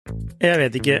Jeg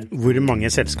vet ikke hvor mange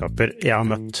selskaper jeg har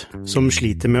møtt som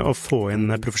sliter med å få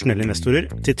inn profesjonelle investorer,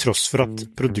 til tross for at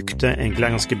produktet egentlig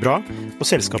er ganske bra, og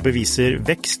selskapet viser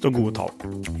vekst og gode tall.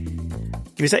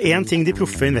 Hvis det er en ting de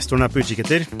proffe investorene er på utkikk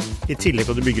etter, i tillegg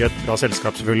til at du bygger et bra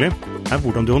selskap selvfølgelig, er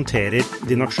hvordan du håndterer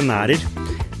dine aksjonærer,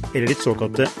 eller ditt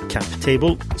såkalte cap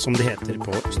table, som det heter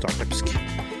på startupsk.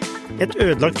 Et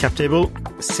ødelagt cap table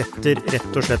setter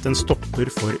rett og slett en stopper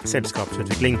for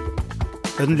selskapsutvikling.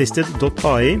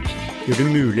 Unlisted.ai gjør det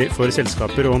mulig for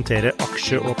selskaper å håndtere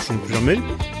aksje- og opsjonsprogrammer,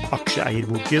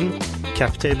 aksjeeierboken,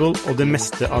 captable og det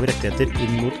meste av rettigheter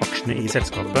inn mot aksjene i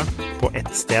selskapet på ett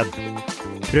sted.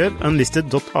 Prøv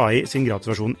Unlisted.ai sin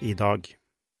gratisversjon i dag.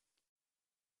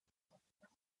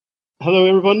 Hello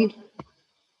everyone,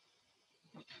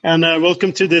 and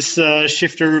welcome to this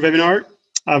Shifter webinar.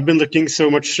 I've been looking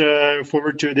so much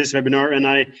forward to this webinar, and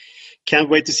I can't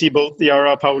wait to see both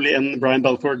Yara Pauli and Brian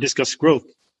Balfour discuss growth.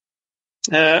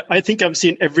 I think I've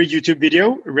seen every YouTube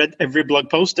video, read every blog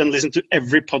post, and listened to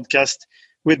every podcast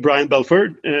with Brian Balfour.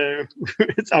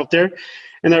 It's out there.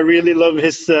 And I really love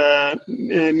his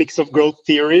mix of growth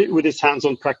theory with his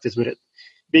hands-on practice with it.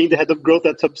 Being the head of growth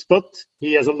at HubSpot,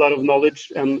 he has a lot of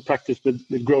knowledge and practice with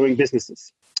growing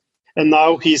businesses. And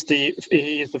now he is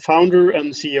the founder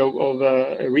and CEO of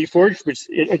Reforge, which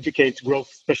educates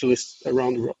growth specialists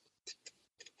around the world.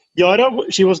 Yara,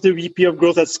 she was the VP of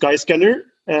growth at Skyscanner,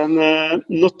 and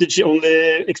not did she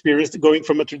only experience going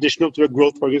from a traditional to a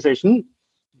growth organization,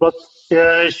 but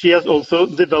she has also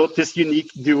developed this unique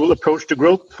dual approach to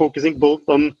growth, focusing both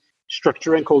on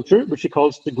structure and culture, which she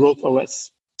calls the Growth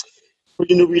OS. For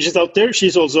the Norwegians out there,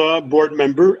 she's also a board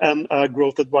member and a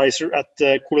growth advisor at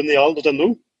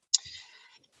Kolonial.no.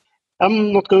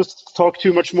 I'm not going to talk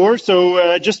too much more,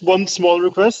 so just one small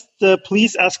request.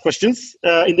 Please ask questions.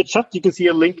 In the chat, you can see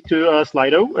a link to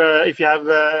Slido. If you have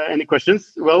any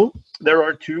questions, well, there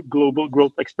are two global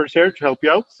growth experts here to help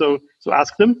you out, so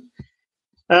ask them.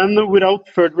 And without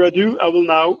further ado, I will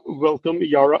now welcome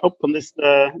Yara up on this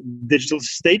digital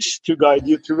stage to guide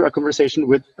you through a conversation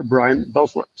with Brian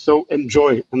Balfour. So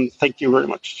enjoy, and thank you very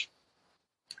much.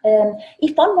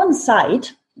 If on one side,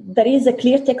 there is a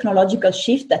clear technological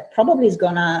shift that probably is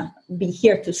going to be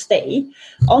here to stay.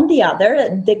 On the other,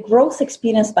 the growth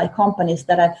experienced by companies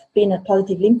that have been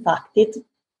positively impacted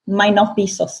might not be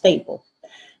so stable.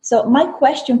 So my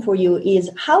question for you is,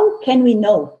 how can we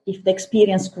know if the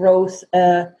experienced growth,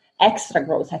 extra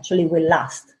growth actually will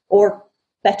last? Or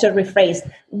better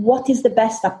rephrased, what is the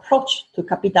best approach to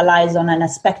capitalize on an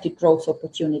expected growth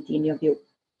opportunity in your view?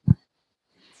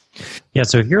 Yeah,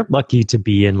 so if you're lucky to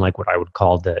be in like what I would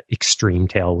call the extreme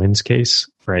tailwinds case,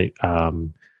 right?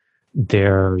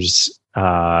 There's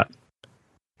a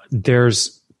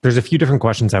few different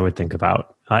questions I would think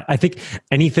about. I think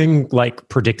anything like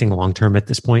predicting long term at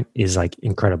this point is like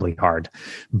incredibly hard.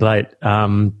 But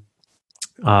a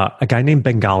guy named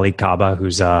Bengali Kaba,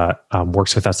 who's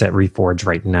works with us at Reforge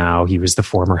right now, he was the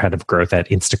former head of growth at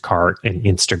Instacart and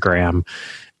Instagram,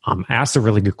 asked a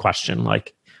really good question,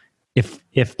 like,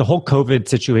 if the whole COVID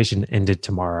situation ended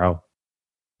tomorrow,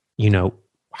 you know,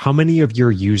 how many of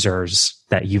your users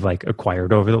that you've like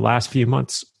acquired over the last few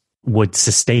months would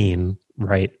sustain,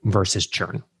 right, versus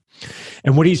churn?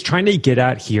 And what he's trying to get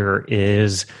at here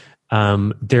is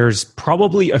there's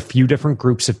probably a few different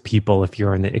groups of people if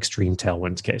you're in the extreme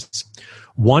tailwinds case.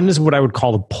 One is what I would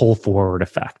call the pull forward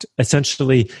effect.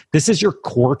 Essentially, this is your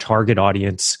core target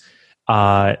audience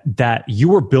that you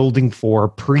were building for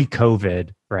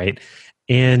pre-COVID, right?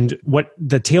 And what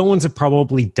the tailwinds have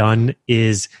probably done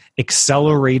is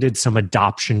accelerated some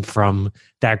adoption from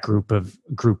that group of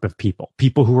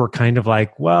people who are kind of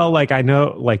like, well, like I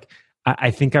know, like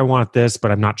I think I want this,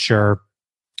 but I'm not sure,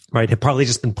 right? Have probably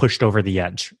just been pushed over the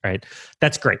edge, right?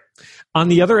 That's great. On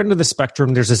the other end of the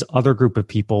spectrum, there's this other group of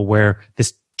people where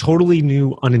this totally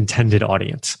new unintended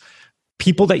audience,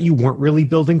 people that you weren't really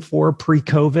building for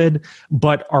pre-COVID,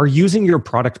 but are using your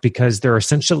product because they're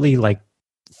essentially like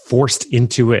forced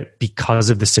into it because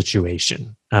of the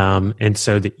situation. And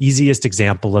so the easiest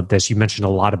example of this, you mentioned a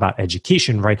lot about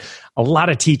education, right? A lot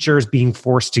of teachers being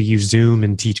forced to use Zoom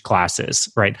and teach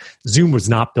classes, right? Zoom was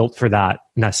not built for that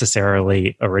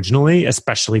necessarily originally,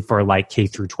 especially for like K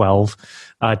through 12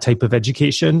 type of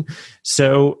education.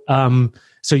 So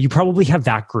you probably have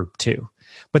that group too.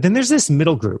 But then there's this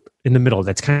middle group in the middle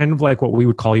that's kind of like what we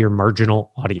would call your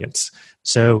marginal audience.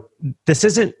 So this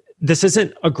isn't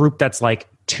a group that's like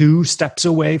 2 steps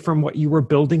away from what you were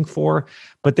building for,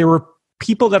 but there were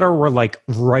people that were like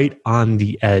right on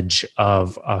the edge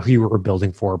of who you were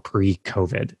building for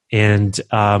pre-COVID. And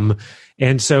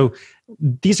so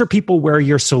these are people where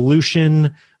your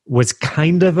solution was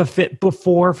kind of a fit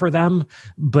before for them,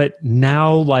 but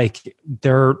now like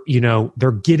they're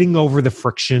getting over the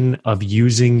friction of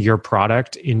using your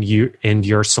product in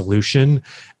your solution,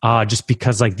 just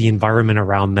because like the environment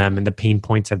around them and the pain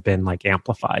points have been like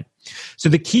amplified. So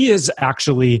the key is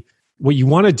actually what you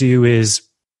want to do is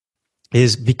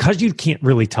because you can't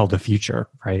really tell the future,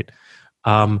 right?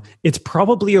 It's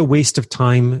probably a waste of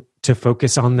time to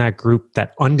focus on that group,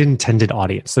 that unintended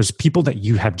audience. Those people that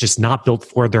you have just not built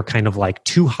for. They're kind of like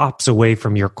 2 hops away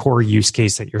from your core use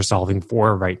case that you're solving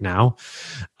for right now.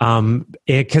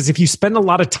 Because if you spend a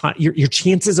lot of time, your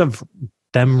chances of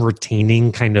them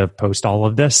retaining kind of post all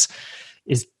of this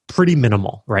is pretty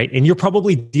minimal, right? And you're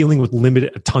probably dealing with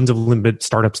tons of limited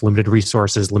startups, limited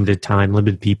resources, limited time,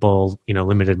 limited people,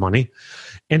 limited money.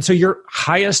 And so your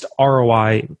highest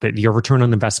ROI, but your return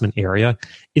on investment area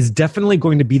is definitely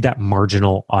going to be that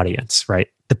marginal audience, right?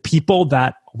 The people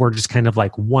that were just kind of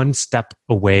like one step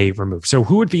away removed. So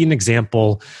who would be an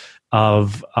example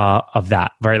of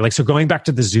that, right? Like, so going back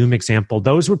to the Zoom example,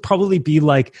 those would probably be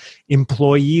like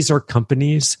employees or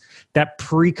companies that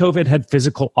pre-COVID had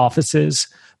physical offices,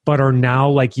 but are now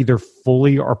like either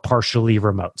fully or partially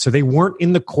remote. So they weren't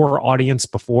in the core audience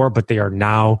before, but they are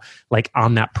now like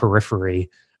on that periphery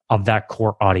of that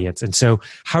core audience. And so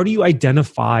how do you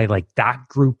identify like that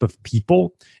group of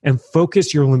people and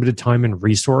focus your limited time and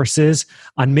resources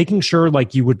on making sure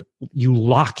like you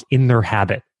lock in their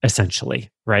habit,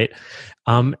 essentially, right?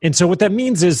 And so what that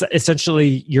means is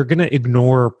essentially you're going to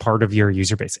ignore part of your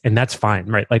user base, and that's fine,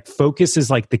 right? Like focus is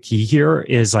like the key here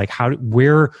is like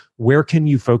where can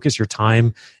you focus your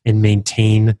time and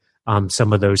maintain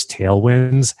some of those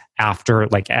tailwinds after,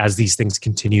 like, as these things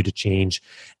continue to change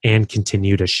and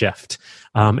continue to shift.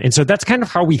 And so that's kind of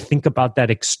how we think about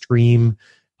that extreme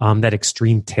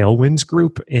tailwinds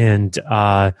group.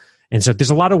 And so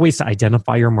there's a lot of ways to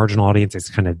identify your marginal audience. It's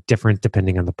kind of different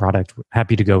depending on the product.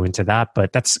 Happy to go into that,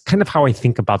 but that's kind of how I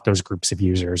think about those groups of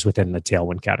users within the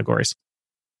tailwind categories.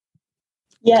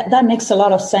 Yeah, that makes a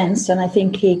lot of sense. And I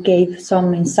think he gave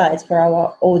some insights for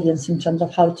our audience in terms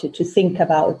of how to think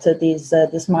about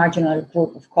this marginal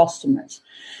group of customers.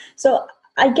 So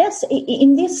I guess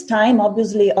in this time,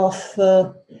 obviously, of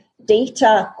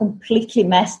data completely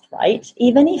messed, right?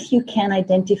 Even if you can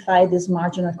identify these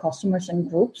marginal customers and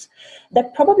groups, there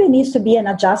probably needs to be an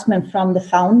adjustment from the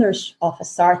founders of a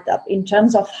startup in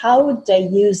terms of how they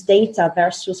use data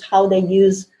versus how they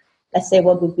use, let's say,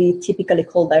 what would be typically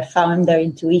called their founder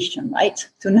intuition, right?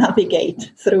 To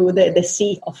navigate through the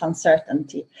sea of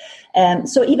uncertainty.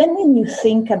 So even when you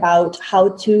think about how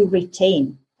to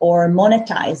retain or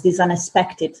monetize these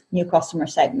unexpected new customer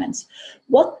segments,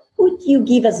 what would you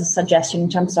give as a suggestion in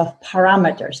terms of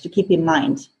parameters to keep in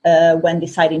mind when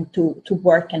deciding to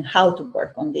work and how to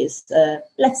work on this,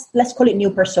 let's call it new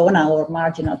persona or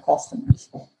marginal customers?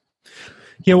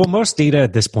 Yeah, well, most data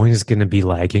at this point is going to be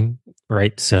lagging,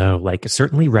 right? So like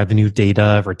certainly revenue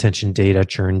data, retention data,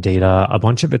 churn data, a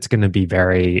bunch of it's going to be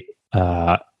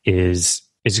is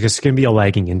just going to be a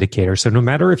lagging indicator. So no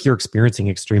matter if you're experiencing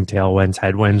extreme tailwinds,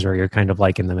 headwinds, or you're kind of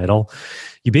like in the middle,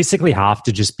 you basically have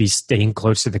to just be staying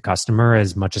close to the customer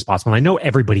as much as possible. And I know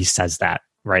everybody says that,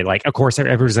 right? Like, of course,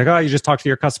 everybody's like, oh, you just talk to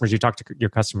your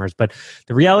customers, But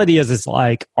the reality is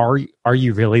like, are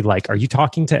you really like, are you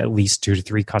talking to at least 2 to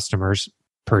 3 customers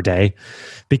per day?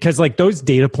 Because like those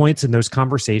data points and those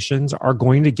conversations are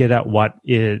going to get at what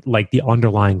is like the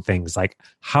underlying things, like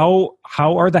how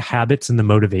are the habits and the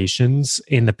motivations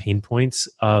and the pain points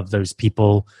of those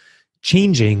people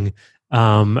changing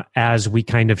as we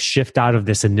kind of shift out of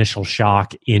this initial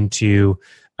shock into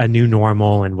a new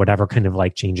normal and whatever kind of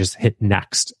like changes hit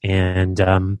next. And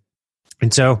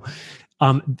so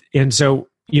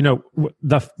you know,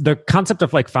 the concept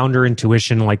of like founder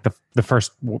intuition, like the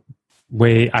first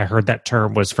way I heard that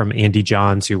term was from Andy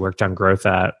Johns, who worked on growth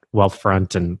at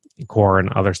Wealthfront and Core and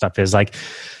other stuff, is like,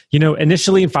 you know,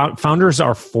 initially founders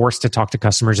are forced to talk to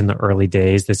customers in the early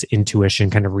days, this intuition,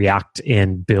 kind of react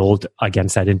and build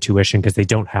against that intuition because they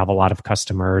don't have a lot of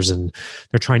customers and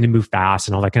they're trying to move fast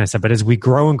and all that kind of stuff. But as we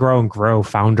grow and grow and grow,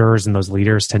 founders and those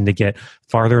leaders tend to get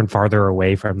farther and farther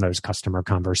away from those customer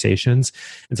conversations.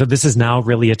 And so this is now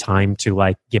really a time to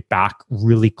like get back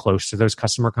really close to those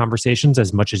customer conversations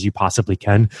as much as you possibly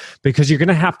can, because you're going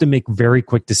to have to make very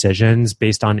quick decisions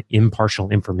based on impartial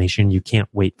information. You can't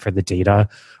wait for the data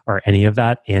or any of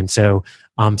that. And so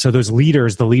those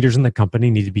leaders, the leaders in the company,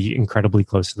 need to be incredibly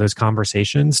close to those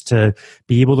conversations to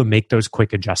be able to make those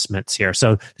quick adjustments here.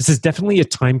 So this is definitely a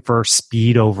time for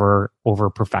speed over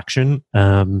perfection,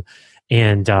 and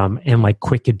like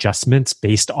quick adjustments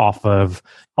based off of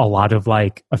a lot of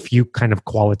like a few kind of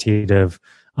qualitative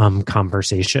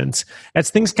conversations. As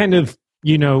things kind of,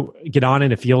 get on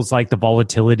and it feels like the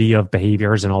volatility of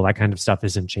behaviors and all that kind of stuff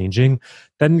isn't changing,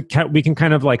 then we can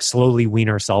kind of like slowly wean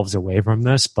ourselves away from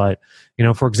this. But,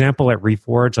 for example, at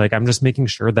Reforge, like I'm just making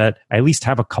sure that I at least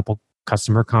have a couple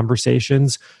customer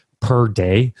conversations per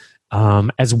day.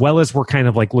 As well as we're kind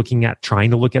of like trying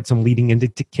to look at some leading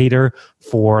indicator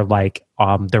for like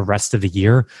the rest of the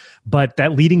year. But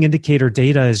that leading indicator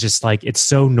data is just like, it's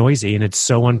so noisy and it's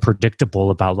so unpredictable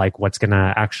about like what's going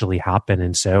to actually happen.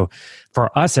 And so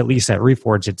for us, at least at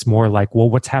Reforge, it's more like, well,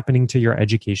 what's happening to your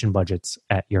education budgets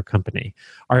at your company?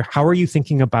 Or how are you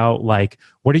thinking about like,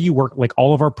 what do you work, like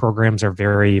all of our programs are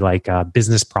very like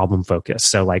business problem focused.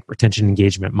 So like retention,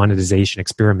 engagement, monetization,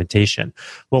 experimentation.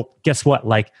 Well, guess what?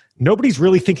 Like nobody's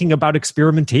really thinking about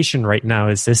experimentation right now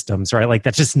as systems, right? Like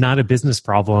that's just not a business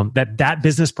problem. That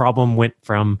business problem went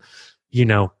from,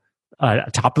 top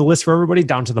of the list for everybody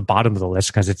down to the bottom of the list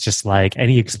because it's just like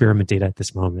any experiment data at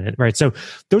this moment, right? So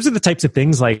those are the types of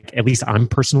things like at least I'm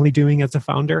personally doing as a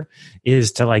founder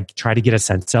is to like try to get a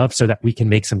sense of so that we can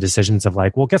make some decisions of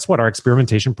like, well, guess what? Our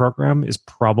experimentation program is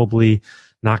probably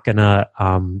not going to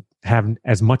have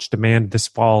as much demand this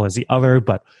fall as the other,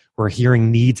 but we're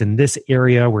hearing needs in this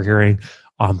area. We're hearing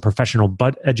professional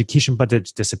education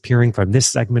budgets disappearing from this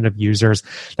segment of users.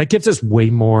 That gives us way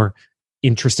more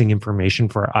interesting information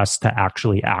for us to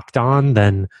actually act on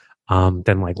than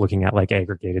like looking at like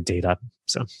aggregated data.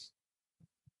 So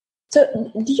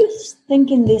do you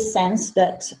think in this sense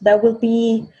that there will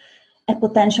be a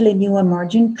potentially new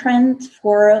emerging trend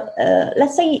for,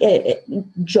 let's say, a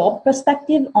job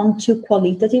perspective onto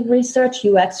qualitative research,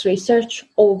 UX research,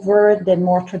 over the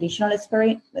more traditional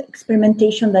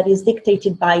experimentation that is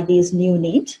dictated by this new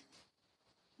need?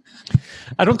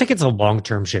 I don't think it's a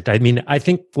long-term shift. I mean, I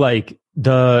think like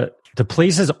the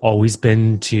place has always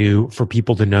been for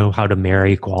people to know how to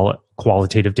marry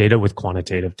qualitative data with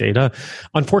quantitative data.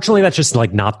 Unfortunately, that's just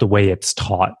like not the way it's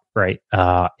taught, right?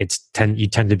 You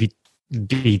tend to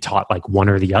be taught like one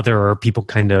or the other, or people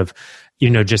kind of,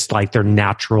 just like their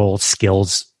natural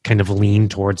skills kind of lean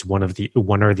towards one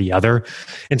or the other.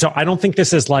 And so I don't think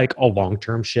this is like a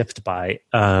long-term shift by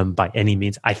any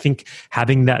means. I think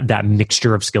having that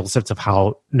mixture of skill sets of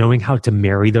knowing how to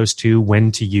marry those two,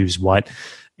 when to use what,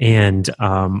 and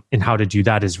how to do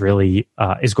that is really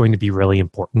is going to be really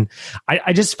important.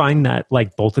 I just find that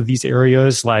like both of these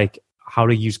areas, like how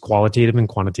to use qualitative and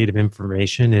quantitative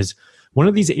information, is one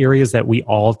of these areas that we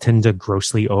all tend to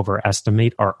grossly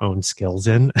overestimate our own skills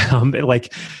in.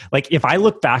 Like if I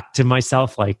look back to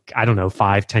myself, like, I don't know,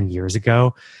 5-10 years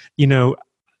ago,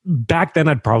 back then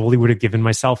I probably would have given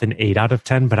myself an 8 out of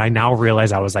 10, but I now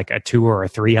realize I was like a 2 or a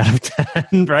 3 out of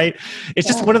 10, right? It's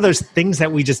just one of those things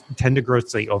that we just tend to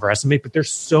grossly overestimate, but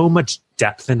there's so much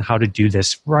depth in how to do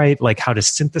this, right? Like how to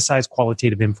synthesize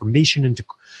qualitative information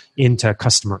into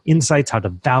customer insights, how to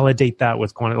validate that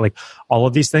with like all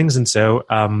of these things. And so,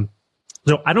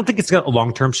 I don't think it's a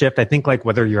long-term shift. I think like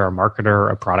whether you're a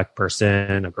marketer, a product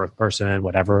person, a growth person,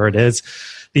 whatever it is,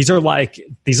 these are like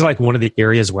one of the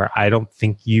areas where I don't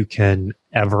think you can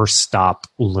ever stop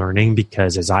learning,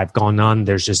 because as I've gone on,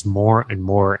 there's just more and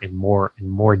more and more and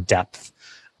more depth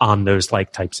on those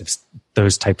types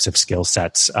of skill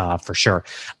sets, for sure.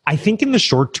 I think in the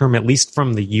short term, at least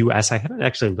from the US, I haven't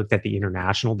actually looked at the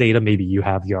international data. Maybe you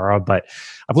have, Yara, but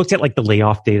I've looked at like the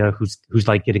layoff data, who's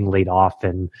like getting laid off,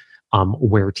 and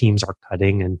where teams are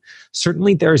cutting. And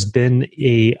certainly there's been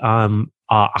a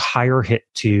higher hit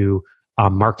to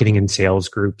marketing and sales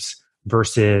groups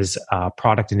versus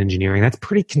product and engineering. That's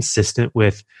pretty consistent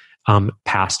with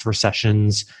past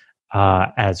recessions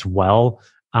as well.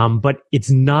 But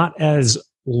it's not as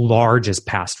large as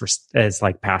past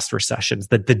recessions.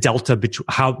 The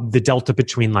delta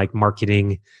between like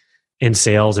marketing and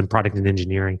sales and product and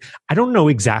engineering, I don't know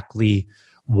exactly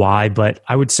why, but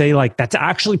I would say like that's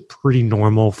actually pretty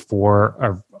normal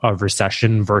for a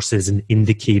recession versus an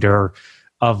indicator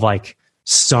of like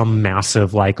some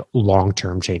massive like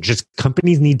long-term change. Just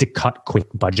companies need to cut quick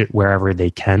budget wherever they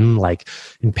can, like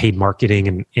in paid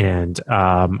marketing and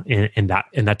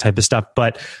that type of stuff.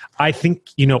 But I think,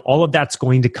 all of that's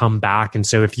going to come back. And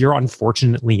so if you're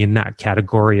unfortunately in that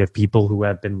category of people who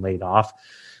have been laid off,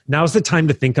 now's the time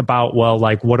to think about, well,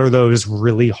 like what are those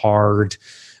really hard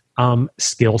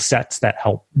skill sets that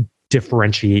help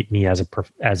differentiate me as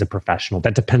a professional.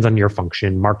 That depends on your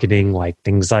function. Marketing, like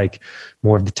things like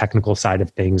more of the technical side of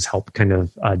things, help kind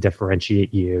of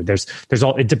differentiate you. There's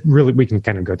all it really, we can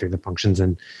kind of go through the functions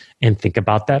and think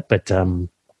about that. But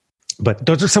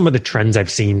those are some of the trends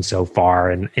I've seen so far,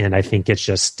 and I think it's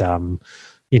just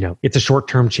it's a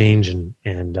short-term change, and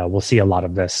we'll see a lot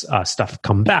of this stuff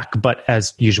come back. But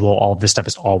as usual, all of this stuff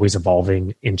is always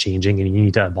evolving and changing, and you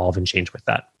need to evolve and change with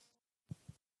that.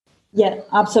 Yeah,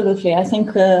 absolutely. I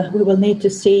think we will need to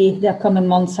see the upcoming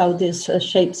months how this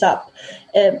shapes up.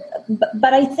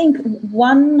 But I think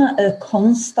one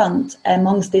constant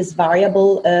amongst this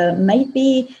variable may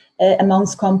be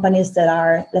amongst companies that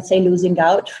are, let's say, losing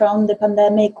out from the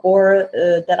pandemic or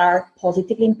that are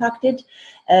positively impacted,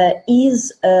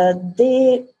 is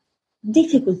the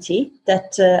difficulty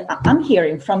that I'm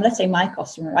hearing from, let's say, my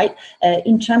customer, right,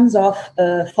 in terms of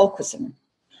focusing.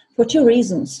 For two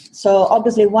reasons. So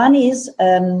obviously one is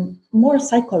more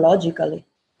psychological,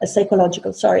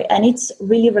 and it's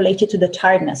really related to the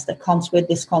tiredness that comes with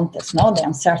this context, the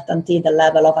uncertainty, the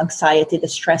level of anxiety, the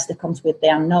stress that comes with the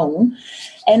unknown.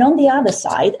 And on the other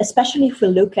side, especially if we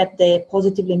look at the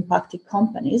positively impacted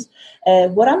companies,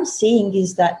 what I'm seeing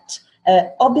is that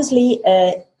obviously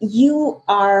you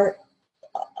are,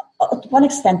 to one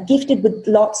extent, gifted with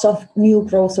lots of new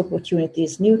growth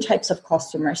opportunities, new types of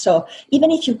customers. So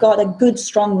even if you've got a good,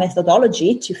 strong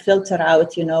methodology to filter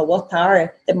out, what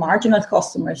are the marginal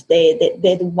customers,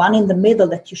 the one in the middle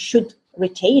that you should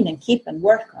retain and keep and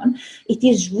work on, it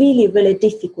is really, really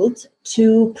difficult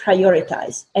to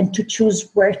prioritize and to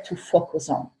choose where to focus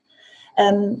on.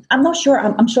 I'm not sure.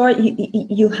 I'm sure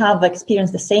you have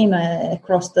experienced the same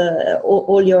across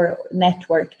all your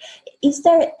network. Is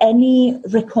there any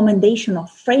recommendation or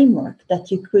framework that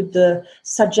you could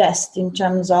suggest in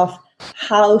terms of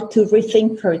how to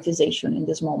rethink prioritization in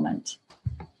this moment?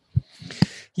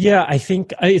 Yeah, I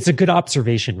think it's a good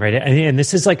observation, right? And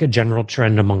this is like a general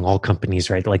trend among all companies,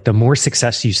 right? Like the more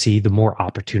success you see, the more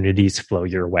opportunities flow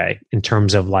your way in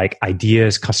terms of like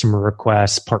ideas, customer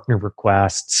requests, partner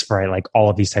requests, right? Like all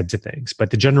of these types of things.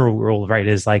 But the general rule, right,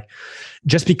 is like,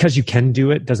 just because you can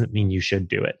do it doesn't mean you should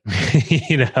do it,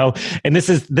 And this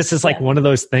is like one of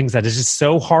those things that is just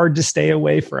so hard to stay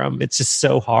away from. It's just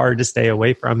so hard to stay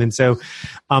away from. And so,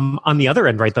 on the other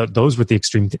end, right, those with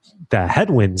the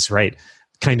headwinds, right,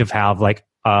 kind of have like,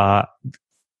 I'm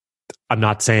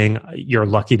not saying you're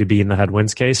lucky to be in the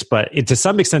headwinds case, but to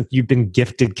some extent you've been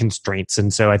gifted constraints.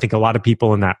 And so I think a lot of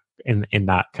people in that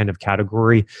kind of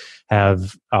category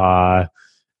have,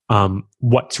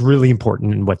 what's really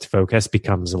important and what's focused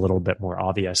becomes a little bit more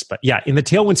obvious. But yeah, in the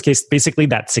tailwinds case, basically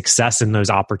that success and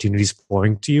those opportunities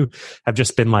flowing to you have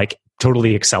just been like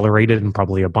totally accelerated, and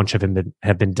probably a bunch of them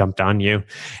have been dumped on you.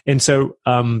 And so,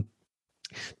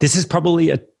 this is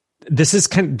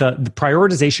kind of the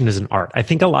prioritization is an art. I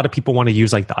think a lot of people want to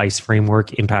use like the ICE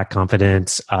framework, impact,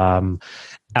 confidence,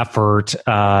 effort,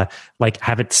 like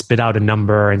have it spit out a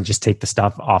number and just take the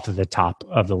stuff off of the top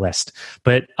of the list.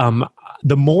 But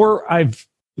the more I've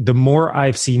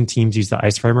seen teams use the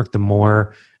ICE framework, the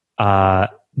more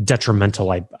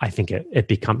detrimental I think it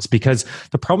becomes, because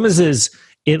the problem is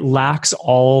it lacks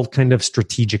all kind of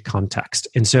strategic context.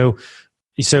 And so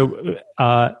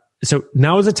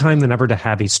now is the time than ever to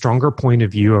have a stronger point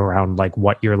of view around like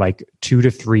what your like 2 to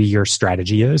 3 year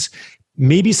strategy is.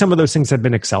 Maybe some of those things have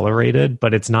been accelerated,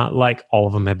 but it's not like all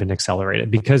of them have been accelerated,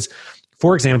 because,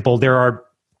 for example, there are,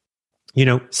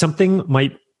 something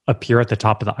might appear at the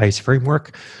top of the ICE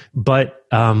framework, but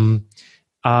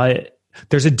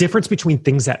there's a difference between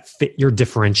things that fit your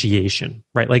differentiation,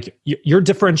 right? Like you're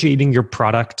differentiating your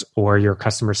product or your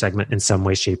customer segment in some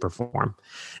way, shape, or form.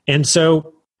 And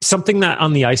so something that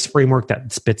on the ICE framework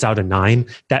that spits out a 9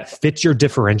 that fits your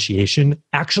differentiation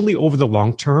actually over the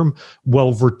long term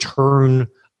will return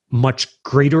much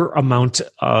greater amount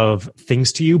of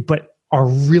things to you, but are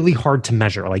really hard to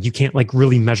measure. Like you can't like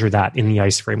really measure that in the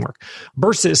ICE framework,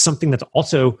 versus something that's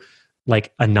also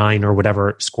like a 9 or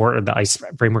whatever score the ICE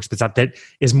framework spits out that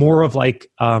is more of like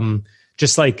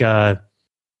just like a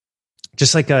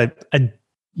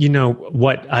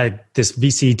what this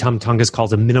VC Tom Tungus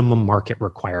calls a minimum market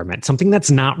requirement, something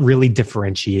that's not really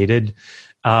differentiated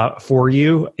for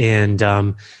you. And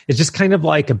it's just kind of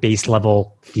like a base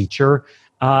level feature.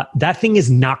 That thing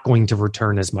is not going to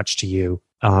return as much to you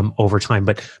over time.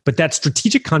 But that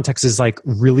strategic context is like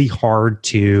really hard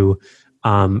to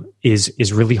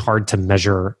is really hard to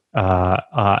measure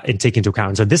and take into account.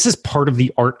 And so this is part of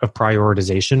the art of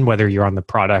prioritization, whether you're on the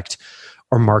product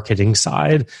or marketing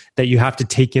side, that you have to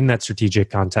take in that strategic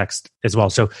context as well.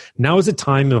 So now is a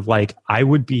time of like, I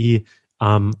would be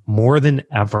more than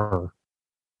ever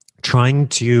trying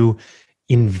to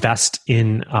invest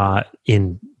in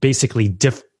basically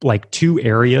like 2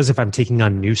 areas. If I'm taking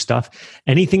on new stuff,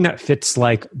 anything that fits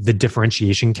like the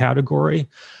differentiation category,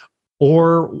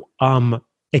 or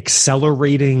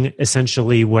accelerating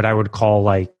essentially what we would call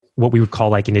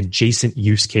like an adjacent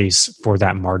use case for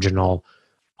that marginal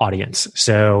audience.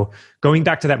 So going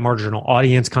back to that marginal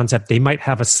audience concept, they might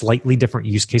have a slightly different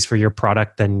use case for your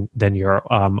product than your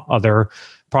other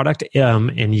product.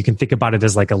 And you can think about it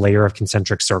as like a layer of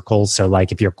concentric circles. So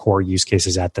like if your core use case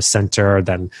is at the center,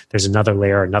 then there's another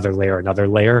layer, another layer, another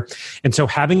layer. And so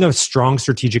having a strong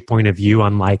strategic point of view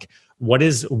on like, what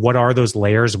are those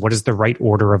layers? What is the right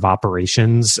order of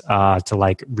operations to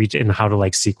like reach and how to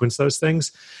like sequence those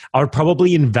things? I would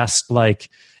probably invest like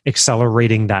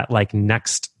accelerating that like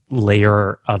next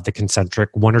layer of the concentric,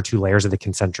 one or two layers of the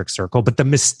concentric circle. But the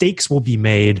mistakes will be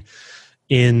made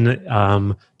in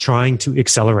trying to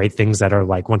accelerate things that are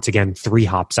like, once again, 3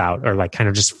 hops out or like kind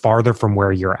of just farther from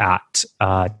where you're at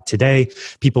today.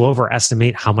 People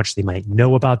overestimate how much they might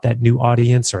know about that new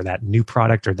audience or that new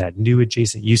product or that new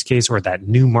adjacent use case or that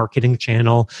new marketing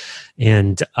channel.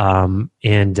 And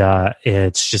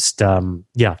it's just,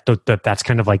 that's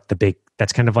kind of like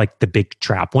the big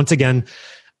trap. Once again,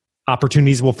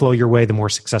 opportunities will flow your way the more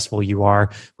successful you are,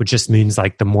 which just means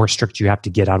like the more strict you have to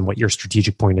get on what your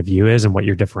strategic point of view is and what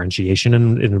your differentiation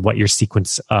and what your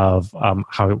sequence of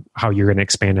how you're going to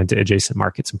expand into adjacent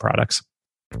markets and products.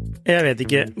 Jeg vet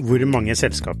ikke hvor mange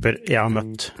selskaper jeg har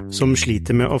møtt som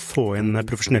sliter med å få inn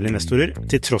profesjonelle investorer,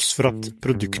 til tross for at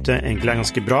produktet egentlig er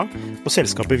ganske bra, og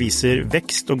selskapet viser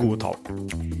vekst og gode tall.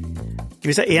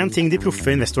 Hvis det er en ting de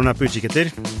proffe investorene er på utkikk etter,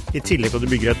 i tillegg til at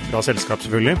du bygger et bra selskap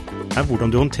selvfølgelig, er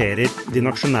hvordan du håndterer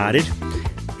dine aksjonærer,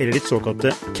 eller ditt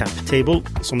såkalte cap table,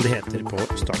 som det heter på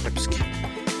startupsk.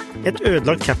 Et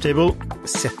ødelagt cap table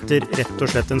setter rett og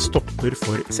slett en stopper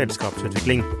for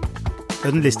selskapsutvikling.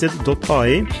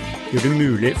 Unlisted.ai gjør det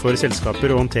mulig for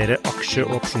selskaper å håndtere aksje-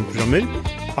 og opsjonsprogrammer,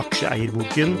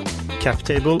 aksjeeierboken,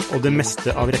 captable og det meste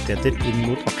av rettigheter inn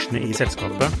mot aksjene i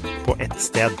selskapet på ett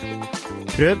sted.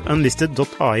 Prøv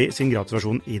Unlisted.ai sin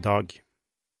gratisversjon i dag.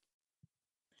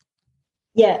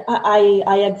 Yeah,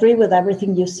 I agree with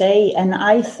everything you say. And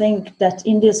I think that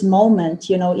in this moment,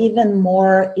 even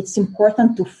more, it's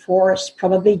important to force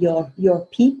probably your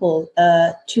people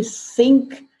to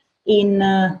think in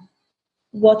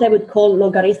what I would call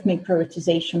logarithmic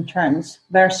prioritization terms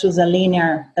versus a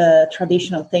linear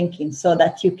traditional thinking, so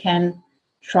that you can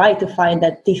try to find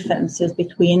that differences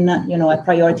between, a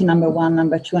priority number 1,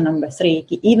 number 2, and number 3,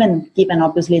 even given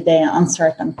obviously the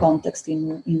uncertain context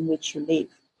in which you live.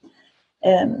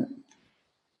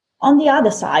 On the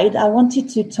other side, I wanted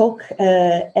to talk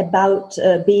about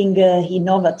being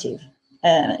innovative.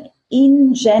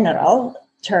 In general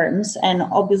terms, and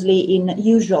obviously in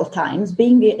usual times,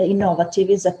 being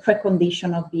innovative is a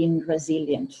precondition of being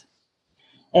resilient.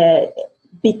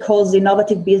 Because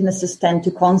innovative businesses tend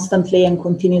to constantly and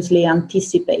continuously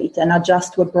anticipate and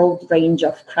adjust to a broad range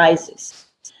of crises.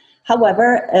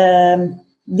 However,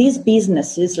 these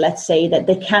businesses, let's say that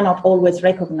they cannot always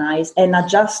recognize and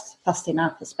adjust fast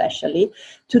enough, especially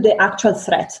to the actual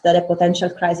threat that a potential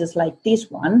crisis like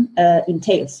this one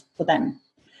entails for them.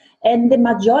 And the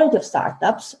majority of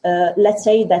startups, let's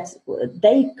say that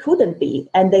they couldn't be,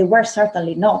 and they were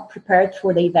certainly not prepared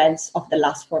for the events of the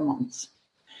last 4 months.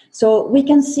 So we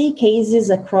can see cases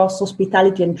across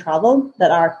hospitality and travel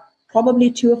that are probably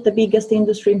 2 of the biggest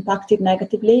industry impacted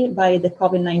negatively by the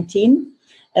COVID-19,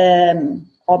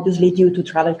 obviously due to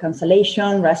travel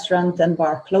cancellation, restaurant and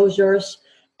bar closures,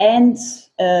 and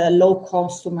low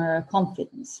consumer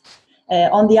confidence.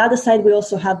 On the other side, we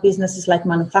also have businesses like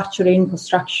manufacturing,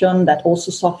 construction that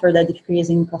also suffer the decrease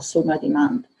in consumer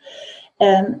demand.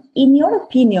 In your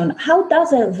opinion, how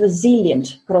does a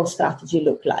resilient growth strategy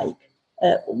look like?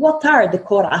 What are the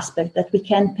core aspects that we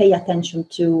can pay attention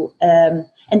to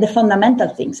and the fundamental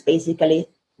things, basically,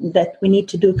 that we need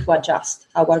to do to adjust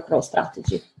our growth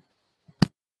strategy?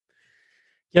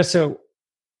 Yeah, so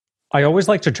I always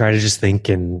like to try to just think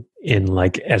in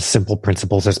like as simple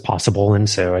principles as possible. And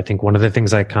so I think one of the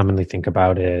things I commonly think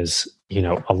about is,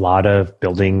 a lot of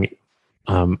building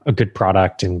a good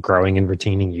product and growing and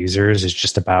retaining users is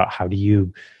just about how do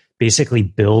you basically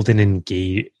build and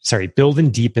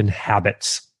deepen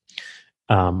habits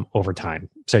over time.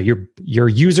 So your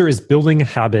user is building a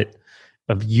habit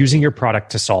of using your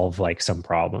product to solve like some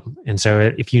problem. And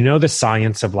so if you know the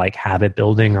science of like habit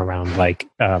building around like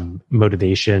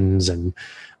motivations and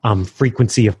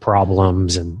frequency of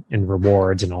problems and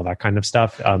rewards and all that kind of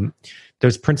stuff,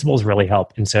 those principles really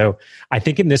help. And so I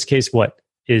think in this case, what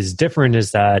is different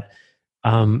is that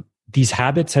these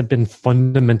habits have been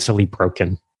fundamentally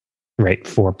broken, right,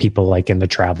 for people like in the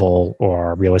travel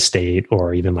or real estate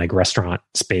or even like restaurant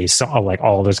space, like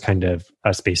all those kind of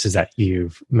spaces that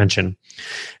you've mentioned.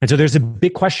 And so there's a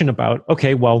big question about,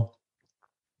 okay, well,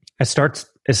 as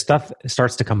stuff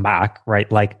starts to come back,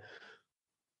 right, like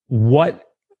what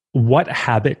what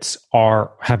habits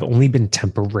have only been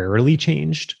temporarily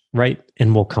changed, right?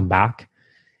 And will come back.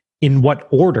 In what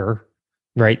order,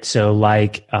 right? So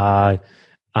like,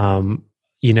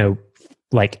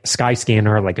 like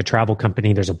Skyscanner, like a travel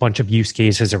company, there's a bunch of use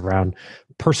cases around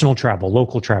personal travel,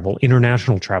 local travel,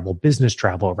 international travel, business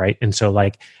travel, right? And so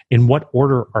like, in what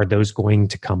order are those going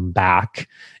to come back,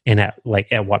 and at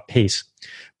what pace?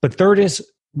 But third is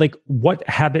like, what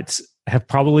habits have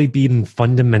probably been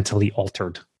fundamentally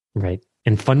altered, right?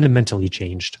 And fundamentally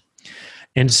changed.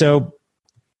 And so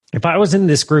if I was in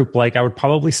this group, like I would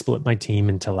probably split my team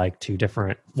into like two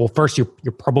different, well, first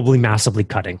you're probably massively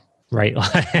cutting, right?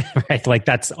 Right. Like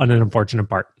that's an unfortunate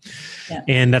part. Yeah.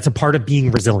 And that's a part of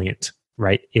being resilient,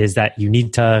 right? Is that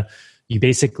you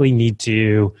basically need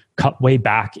to cut way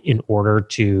back in order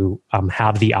to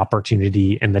have the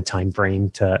opportunity and the time frame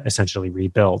to essentially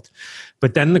rebuild.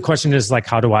 But then the question is like,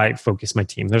 how do I focus my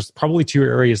team? There's probably two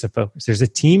areas of focus. There's a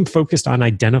team focused on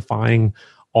identifying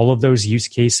all of those use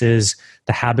cases,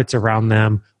 the habits around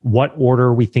them, what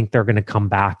order we think they're going to come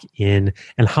back in,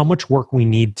 and how much work we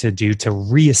need to do to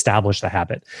reestablish the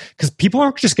habit. Because people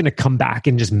aren't just going to come back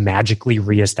and just magically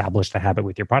reestablish the habit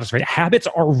with your products, right? Habits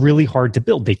are really hard to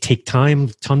build. They take time,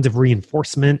 tons of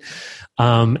reinforcement.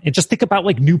 And just think about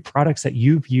like new products that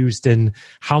you've used and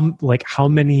how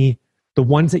many, the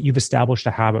ones that you've established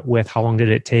a habit with, how long did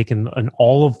it take? And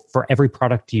for every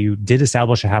product you did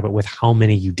establish a habit with, how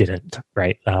many you didn't,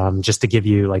 right? Just to give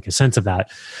you like a sense of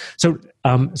that. So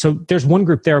there's one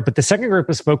group there, but the second group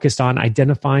is focused on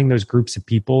identifying those groups of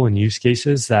people and use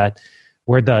cases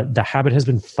where the habit has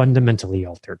been fundamentally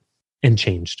altered and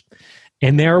changed.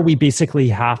 And there we basically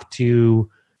have to,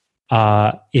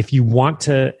 if you want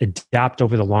to adapt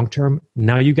over the long term,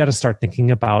 now you got to start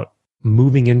thinking about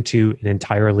moving into an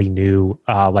entirely new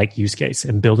use case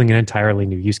and building an entirely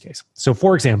new use case. So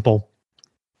for example,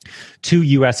 two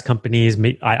US companies,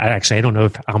 I don't know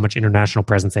how much international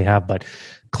presence they have, but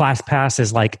ClassPass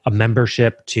is like a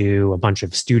membership to a bunch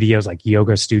of studios like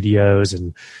yoga studios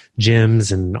and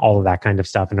gyms and all of that kind of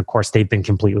stuff. And of course, they've been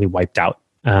completely wiped out.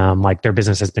 Like their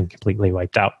business has been completely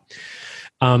wiped out.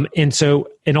 And so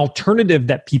an alternative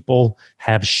that people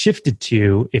have shifted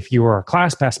to, if you are a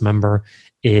ClassPass member,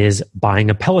 is buying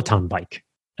a Peloton bike,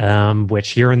 which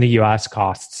here in the US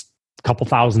costs a couple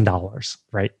 $1,000s,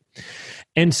 right?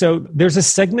 And so there's a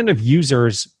segment of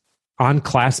users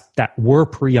that were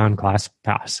on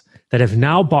ClassPass that have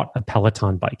now bought a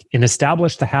Peloton bike and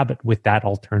established the habit with that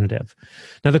alternative.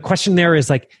 Now, the question there is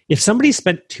like, if somebody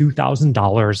spent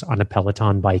 $2,000 on a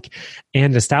Peloton bike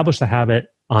and established the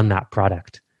habit on that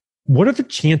product, what are the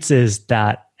chances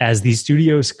that as these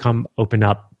studios open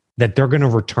up, that they're going to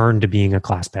return to being a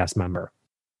ClassPass member?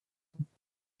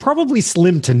 Probably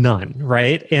slim to none,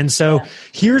 right? And so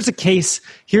here's a case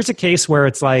where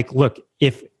it's like, look,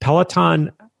 if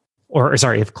ClassPass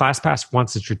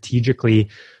wants to strategically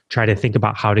try to think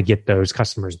about how to get those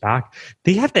customers back,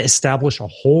 they have to establish a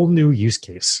whole new use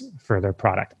case for their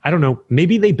product. I don't know,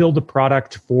 maybe they build a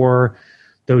product for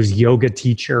those yoga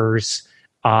teachers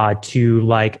to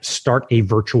like start a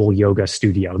virtual yoga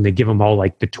studio, and they give them all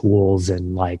like the tools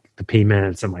and like the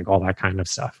payments and like all that kind of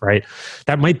stuff, right?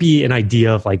 That might be an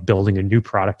idea of like building a new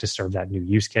product to serve that new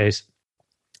use case.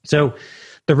 So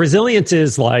the resilience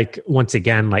is like, once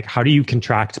again, like how do you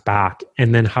contract back,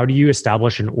 and then how do you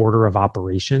establish an order of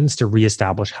operations to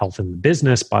reestablish health in the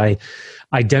business by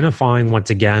identifying, once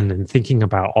again, and thinking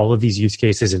about all of these use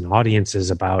cases and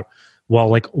audiences about, well,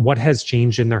 like what has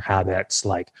changed in their habits,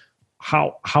 like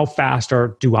how fast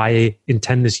do I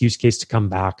intend this use case to come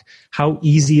back? How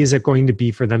easy is it going to be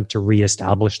for them to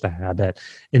reestablish the habit?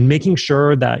 And making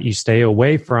sure that you stay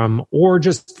away from, or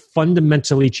just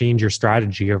fundamentally change your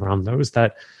strategy around those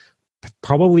that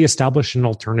probably establish an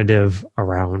alternative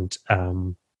around,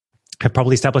 have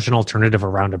probably established an alternative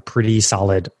around a pretty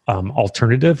solid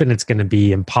alternative, and it's going to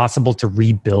be impossible to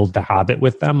rebuild the habit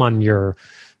with them on your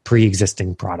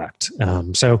pre-existing product.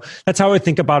 So that's how I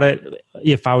think about it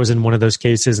if I was in one of those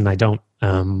cases, and I don't,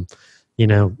 I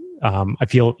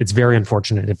feel it's very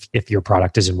unfortunate if your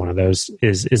product is in one of those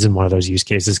in one of those use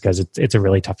cases, because it's a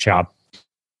really tough job.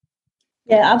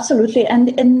 Yeah, absolutely.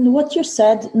 And what you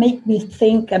said made me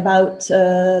think about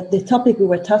the topic we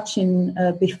were touching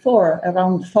before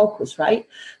around focus, right?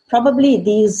 Probably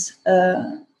these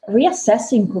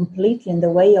reassessing completely in the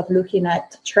way of looking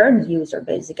at churned user,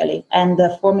 basically, and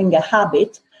forming a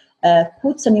habit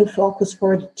puts a new focus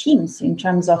for the teams in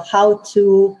terms of how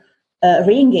to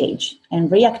re-engage and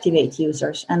reactivate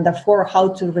users, and therefore how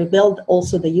to rebuild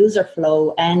also the user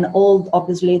flow and all,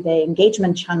 obviously, the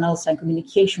engagement channels and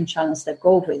communication channels that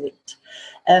go with it.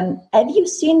 Have you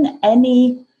seen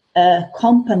any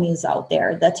companies out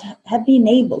there that have been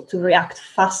able to react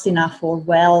fast enough or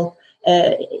well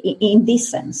in this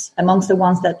sense amongst the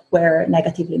ones that were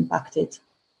negatively impacted?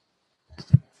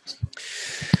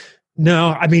 No,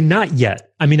 I mean, not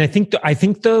yet. I mean, I think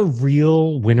the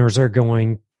real winners are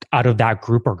going out of that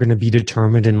group are going to be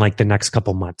determined in like the next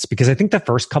couple months, because I think the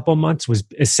first couple months was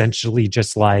essentially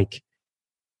just like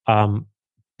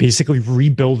basically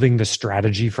rebuilding the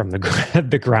strategy from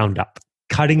the ground up,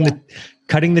 cutting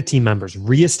the team members,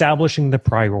 reestablishing the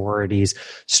priorities,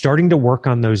 starting to work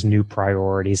on those new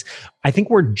priorities. I think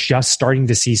we're just starting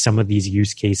to see some of these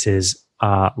use cases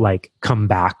like come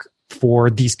back for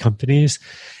these companies.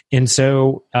 And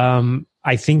so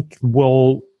I think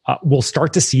we'll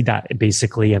start to see that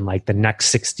basically in like the next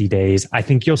 60 days. I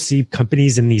think you'll see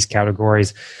companies in these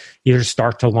categories either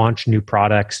start to launch new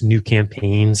products, new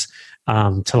campaigns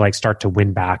to like start to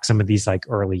win back some of these like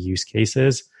early use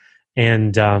cases.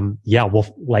 And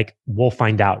we'll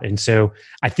find out. And so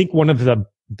I think one of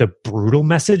the brutal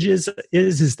messages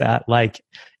is that like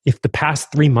if the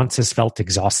past 3 months has felt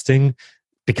exhausting,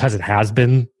 because it has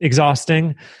been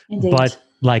exhausting, Indeed. But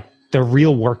like the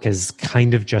real work is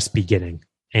kind of just beginning.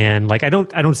 And like I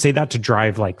don't say that to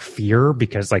drive like fear,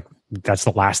 because like that's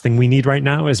the last thing we need right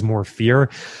now is more fear.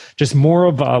 Just more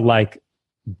of a like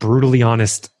brutally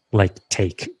honest like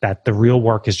take that the real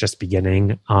work is just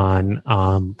beginning on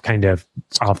kind of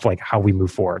like how we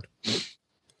move forward.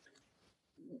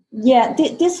 Yeah,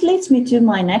 this leads me to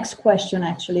my next question,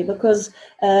 actually, because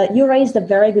you raised a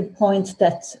very good point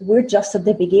that we're just at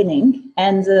the beginning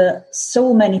and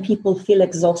so many people feel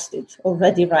exhausted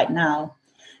already right now.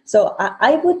 So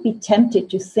I would be tempted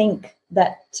to think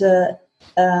that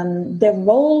the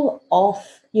role of,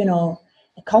 a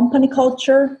company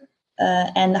culture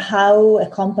and how a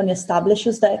company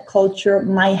establishes that culture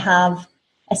might have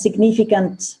a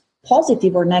significant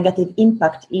positive or negative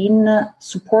impact in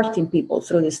supporting people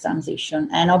through this transition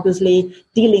and obviously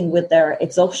dealing with their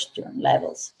exhaustion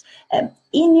levels.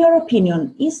 In your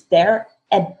opinion, is there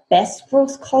a best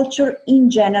growth culture in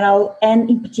general and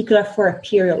in particular for a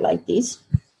period like this?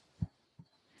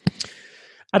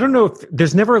 I don't know if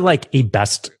there's never like a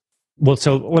best. Well,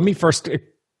 so let me first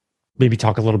maybe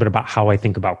talk a little bit about how I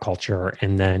think about culture,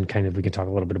 and then kind of we can talk a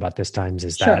little bit about this times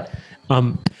is Sure.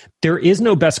 that there is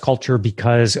no best culture,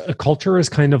 because a culture is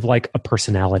kind of like a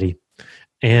personality.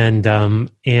 And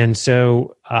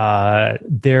so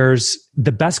there's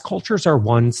the best cultures are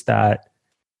ones that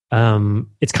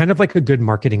it's kind of like a good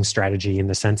marketing strategy in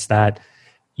the sense that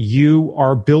you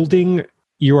are building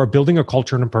a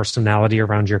culture and a personality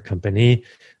around your company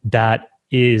that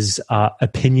is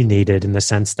opinionated in the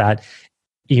sense that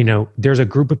there's a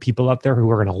group of people out there who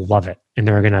are going to love it and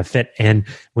they're going to fit. And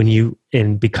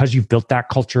because you've built that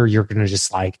culture, you're going to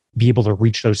just like be able to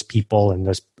reach those people, and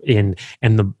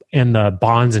the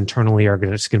bonds internally are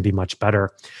going to be much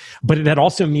better. But that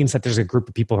also means that there's a group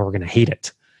of people who are going to hate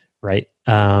it, right?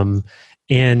 The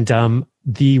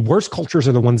worst cultures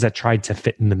are the ones that tried to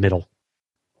fit in the middle,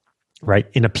 right?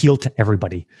 And appeal to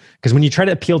everybody. Because when you try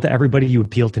to appeal to everybody, you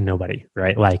appeal to nobody,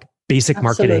 right? Like basic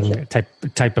Absolutely. marketing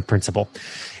type of principle.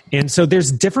 And so there's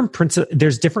different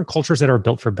cultures that are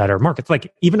built for better markets.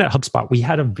 Like even at HubSpot, we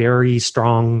had a very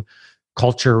strong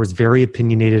culture, was very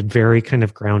opinionated, very kind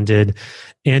of grounded,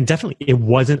 and definitely it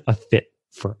was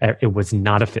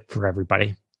not a fit for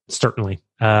everybody, certainly.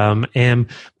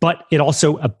 But it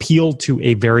also appealed to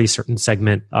a very certain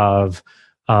segment of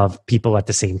people at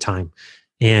the same time.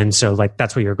 And so like,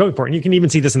 that's what you're going for. And you can even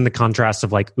see this in the contrast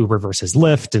of like Uber versus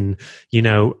Lyft. And,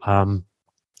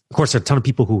 of course, there are a ton of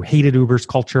people who hated Uber's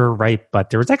culture, right? But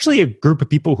there was actually a group of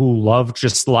people who loved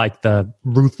just like the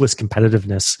ruthless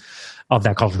competitiveness of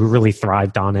that culture, who really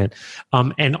thrived on it.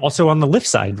 And also on the Lyft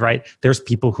side, right? There's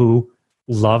people who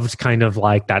loved kind of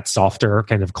like that softer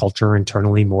kind of culture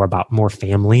internally, more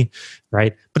family,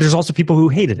 right? But there's also people who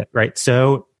hated it, right?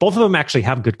 So both of them actually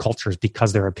have good cultures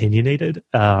because they're opinionated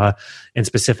and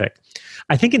specific.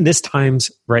 I think in this times,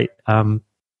 right,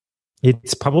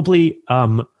 it's probably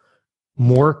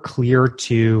more clear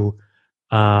to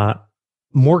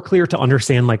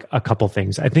understand like a couple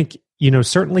things. I think,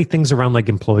 certainly things around like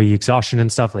employee exhaustion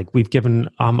and stuff, like we've given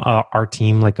our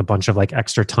team like a bunch of like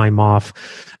extra time off,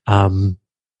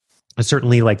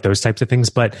 certainly like those types of things.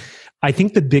 But I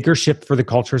think the bigger shift for the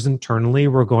cultures internally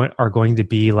are going to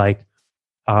be like,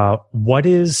 what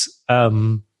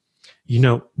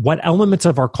elements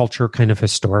of our culture kind of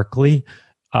historically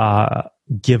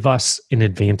give us an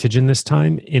advantage in this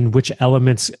time, and which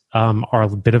elements are a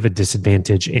bit of a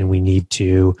disadvantage and we need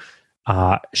to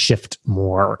shift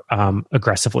more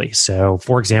aggressively. So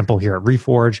for example, here at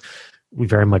Reforge, we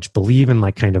very much believe in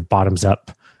like kind of bottoms up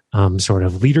sort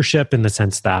of leadership in the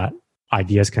sense that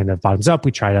ideas kind of bottoms up.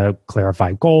 We try to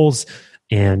clarify goals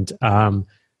and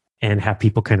have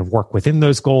people kind of work within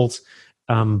those goals.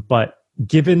 But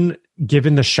given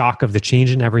the shock of the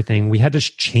change and everything, we had to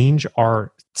change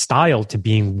our style to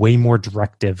being way more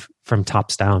directive from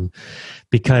tops down,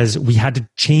 because we had to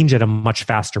change at a much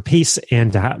faster pace.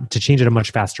 And to change at a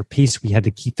much faster pace, we had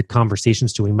to keep the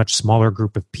conversations to a much smaller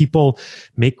group of people,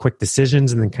 make quick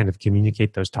decisions, and then kind of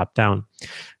communicate those top down.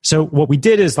 So what we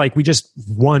did is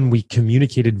we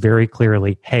communicated very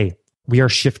clearly, hey, we are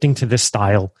shifting to this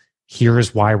style. Here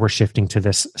is why we're shifting to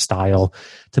this style,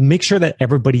 to make sure that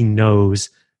everybody knows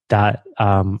that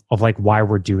of like why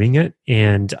we're doing it,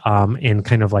 and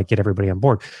kind of like get everybody on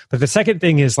board. But the second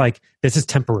thing is like, this is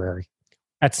temporary.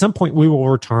 At some point we will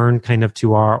return kind of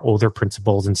to our older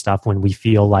principles and stuff when we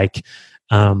feel like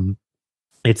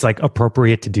it's like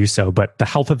appropriate to do so. But the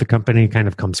health of the company kind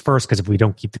of comes first, because if we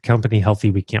don't keep the company healthy,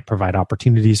 we can't provide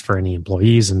opportunities for any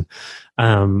employees and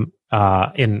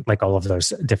like all of those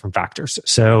different factors.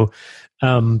 So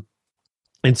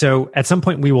and so at some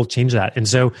point we will change that. And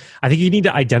so I think you need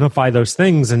to identify those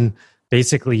things and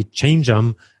basically change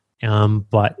them,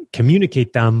 but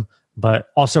communicate them, but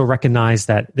also recognize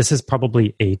that this is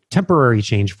probably a temporary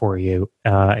change for you,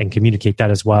 and communicate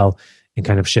that as well, and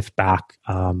kind of shift back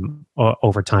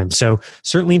over time. So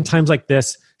certainly in times like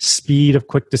this, speed of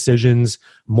quick decisions,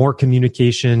 more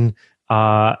communication,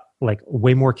 like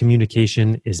way more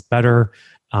communication is better.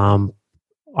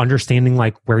 Understanding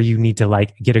like where you need to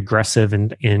like get aggressive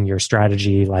in your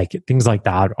strategy, like things like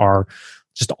that are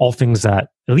just all things that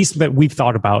at least that we've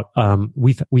thought about.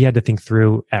 We had to think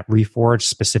through at Reforge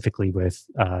specifically with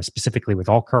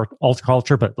alt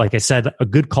culture. But like I said, a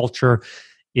good culture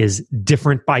is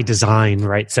different by design,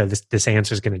 right? So this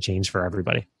answer is going to change for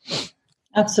everybody.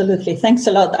 Absolutely. Thanks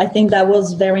a lot. I think that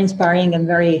was very inspiring and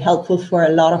very helpful for a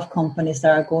lot of companies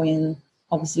that are going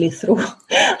obviously through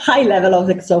high level of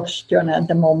exhaustion at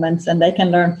the moment, and they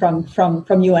can learn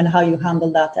from you and how you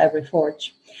handle that at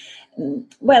Reforge.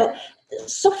 Well,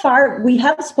 so far we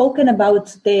have spoken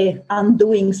about the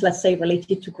undoings, let's say,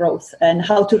 related to growth and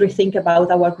how to rethink about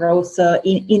our growth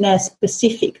in a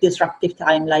specific disruptive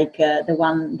time like the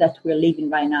one that we're living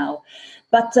right now.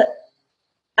 But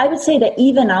I would say that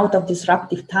even out of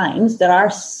disruptive times, there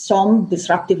are some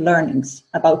disruptive learnings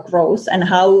about growth and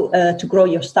how to grow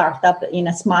your startup in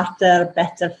a smarter,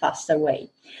 better, faster way.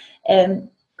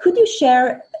 Could you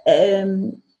share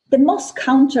the most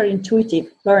counterintuitive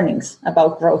learnings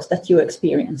about growth that you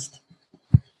experienced?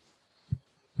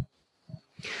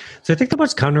 So I think the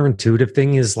most counterintuitive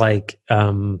thing is like,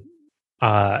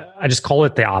 I just call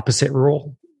it the opposite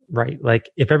rule, right?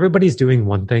 Like if everybody's doing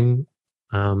one thing,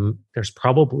 there's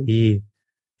probably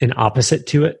an opposite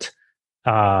to it,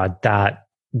 that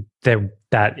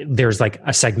there's like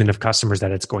a segment of customers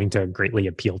that it's going to greatly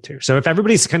appeal to. So if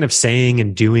everybody's kind of saying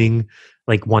and doing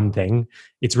like one thing,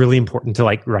 it's really important to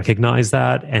like recognize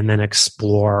that and then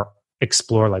explore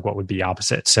like what would be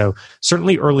opposite. So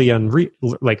certainly early at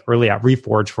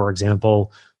Reforge, for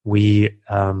example, we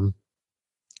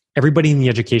everybody in the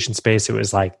education space, it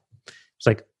was like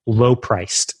low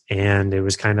priced, and it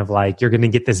was kind of like you're going to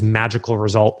get this magical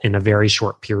result in a very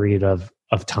short period of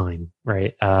time,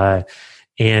 right?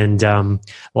 And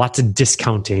lots of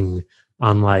discounting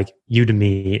on like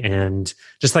Udemy and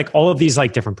just like all of these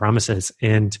like different promises.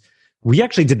 And we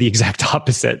actually did the exact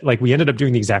opposite. Like we ended up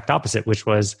doing the exact opposite, which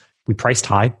was we priced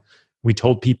high. We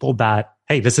told people that,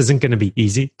 hey, this isn't going to be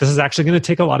easy. This is actually going to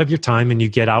take a lot of your time and you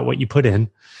get out what you put in.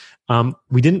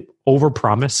 We didn't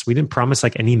overpromise. We didn't promise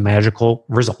like any magical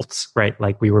results, right?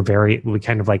 Like we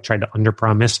kind of like tried to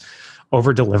underpromise,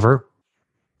 overdeliver.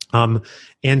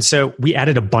 And so we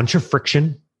added a bunch of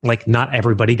friction. Like not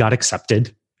everybody got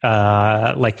accepted.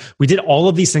 Like we did all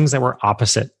of these things that were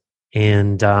opposite,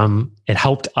 and it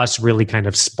helped us really kind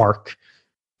of spark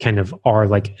kind of our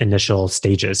like initial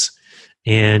stages.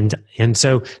 And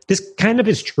so this kind of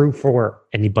is true for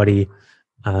anybody.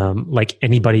 Like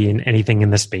anybody in anything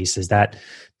in the space, is that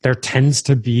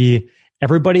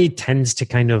everybody tends to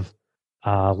kind of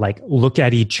like look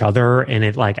at each other, and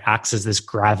it like acts as this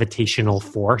gravitational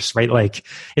force, right? Like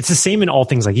it's the same in all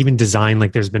things, like even design.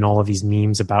 Like there's been all of these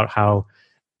memes about how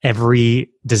every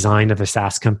design of a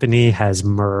SaaS company has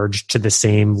merged to the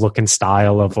same look and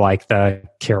style of like the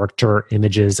character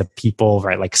images of people,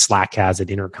 right? Like Slack has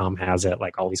it, Intercom has it,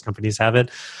 like all these companies have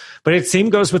it. But it same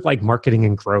goes with like marketing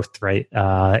and growth, right?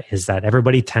 Is that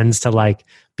everybody tends to like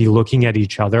be looking at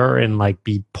each other and like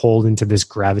be pulled into this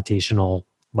gravitational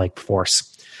like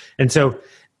force. And so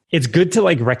it's good to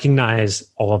like recognize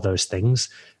all of those things.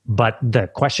 But the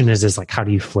question is like, how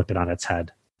do you flip it on its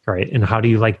head? right? And how do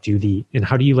you do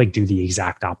the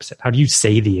exact opposite? How do you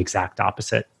say the exact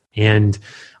opposite? And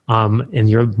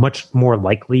you're much more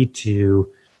likely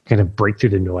to kind of break through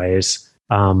the noise,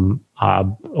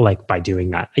 by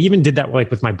doing that. I even did that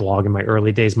with my blog in my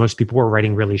early days. Most people were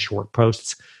writing really short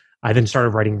posts. I then started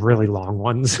writing really long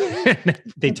ones.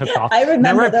 They took off. I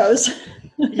remember those.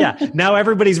 Yeah. Now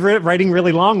everybody's writing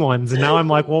really long ones. And now I'm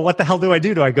like, well, what the hell do I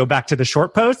do? Do I go back to the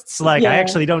short posts? I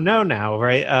actually don't know now.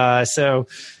 Right. So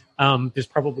there's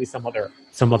probably some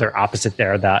other opposite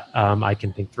there that I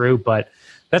can think through, but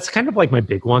that's kind of like my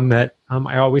big one that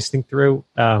I always think through.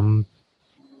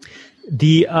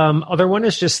 The other one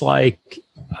is just so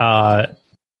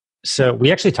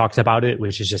we actually talked about it,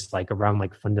 which is just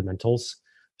around fundamentals.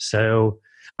 So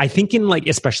I think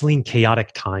especially in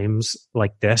chaotic times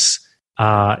like this,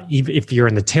 if you're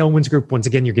in the tailwinds group, once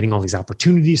again, you're getting all these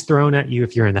opportunities thrown at you.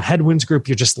 If you're in the headwinds group,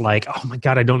 you're just like, oh my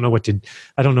God, I don't know what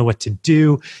to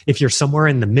do. If you're somewhere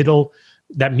in the middle,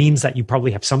 that means that you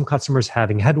probably have some customers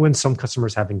having headwinds, some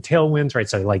customers having tailwinds, right?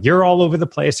 So you're all over the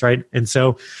place, right? And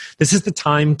so this is the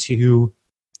time to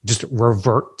just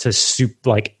revert to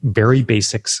very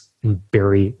basics and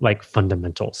very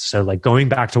fundamentals. So going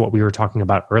back to what we were talking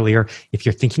about earlier, if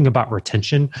you're thinking about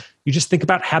retention, you just think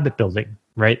about habit building,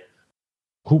 right?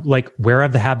 Where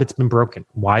have the habits been broken?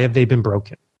 Why have they been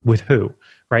broken? With who,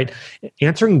 right?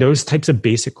 Answering those types of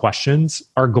basic questions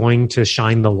are going to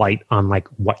shine the light on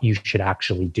what you should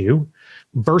actually do,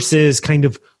 versus kind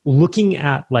of looking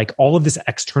at all of this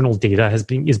external data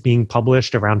is being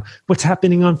published around what's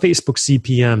happening on Facebook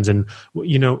CPMs and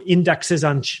indexes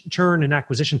on churn and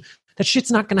acquisition. That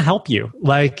shit's not going to help you.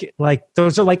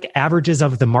 Those are averages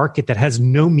of the market that has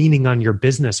no meaning on your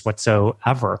business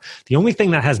whatsoever. The only thing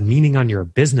that has meaning on your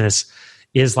business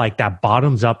is that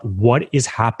bottoms up, what is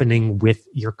happening with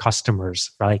your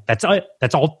customers, right? That's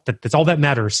all that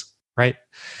matters, right?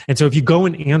 And so if you go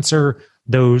and answer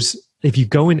those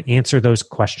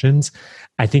questions,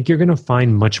 I think you're going to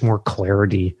find much more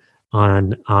clarity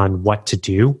on what to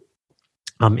do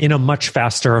in a much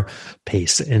faster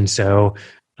pace. And so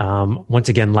once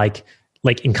again,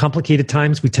 in complicated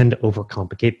times, we tend to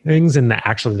overcomplicate things, and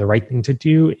the right thing to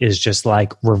do is just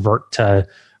revert to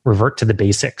the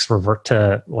basics, revert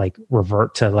to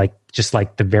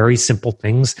the very simple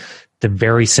things, the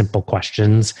very simple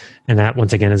questions. And that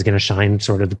once again is going to shine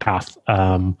sort of the path,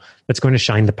 that's going to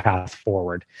shine the path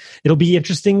forward. It'll be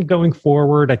interesting going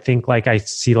forward. I think I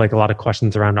see a lot of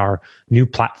questions around our new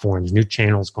platforms, new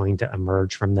channels going to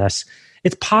emerge from this.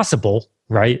 It's possible,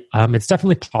 right? It's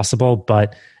definitely possible,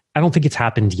 but I don't think it's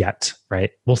happened yet,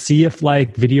 right? We'll see if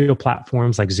video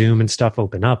platforms like Zoom and stuff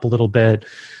open up a little bit.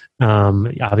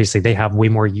 Obviously they have way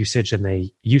more usage than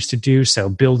they used to do. So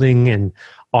building and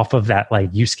off of that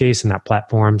use case and that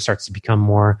platform starts to become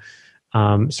a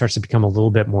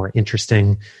little bit more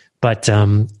interesting. But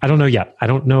I don't know yet. I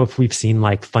don't know if we've seen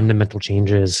fundamental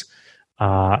changes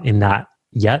in that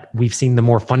yet. We've seen the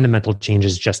more fundamental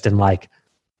changes just in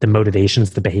the motivations,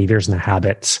 the behaviors, and the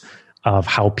habits of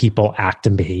how people act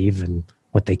and behave and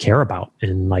what they care about.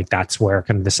 And that's where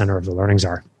kind of the center of the learnings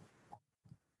are.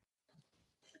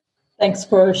 Thanks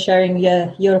for sharing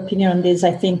your opinion on this.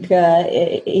 I think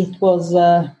it was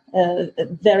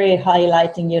very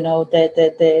highlighting,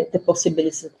 the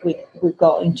possibilities that we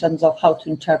got in terms of how to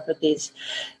interpret this.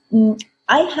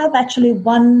 I have actually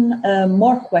one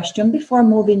more question before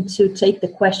moving to take the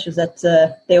questions that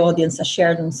the audience has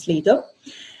shared on Slido.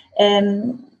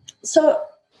 So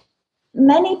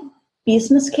many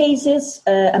business cases,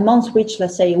 amongst which,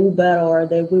 let's say, Uber or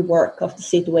the WeWork of the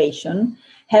situation,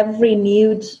 have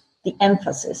renewed the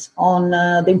emphasis on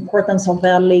the importance of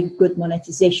early good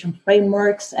monetization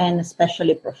frameworks and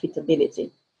especially profitability.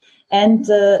 And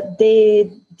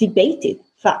they debated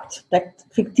fact that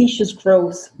fictitious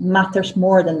growth matters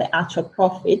more than the actual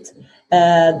profit.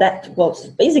 That was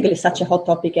basically such a hot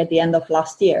topic at the end of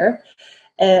last year.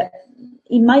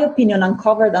 In my opinion,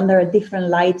 uncovered under a different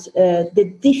light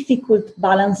the difficult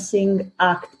balancing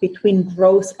act between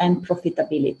growth and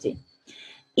profitability.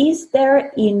 Is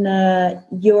there, in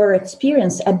your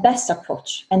experience, a best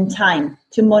approach and time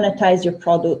to monetize your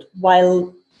product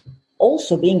while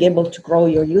also being able to grow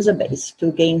your user base to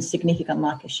gain significant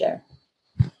market share?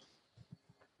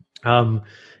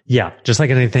 Yeah, just like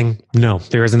anything, no,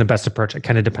 there isn't a best approach. It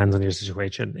kind of depends on your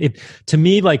situation. To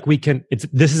me,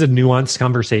 this is a nuanced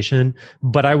conversation,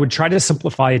 but I would try to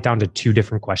simplify it down to two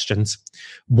different questions.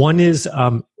 One is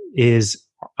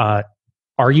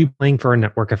are you playing for a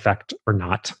network effect or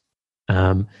not?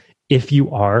 If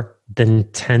you are, then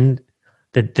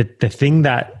the thing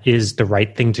that is the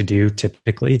right thing to do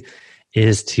typically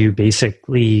is to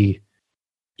basically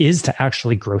is to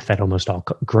actually grow at almost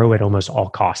all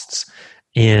costs,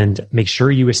 and make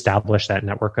sure you establish that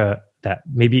network. That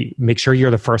maybe make sure you're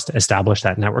the first to establish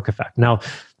that network effect. Now,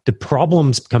 the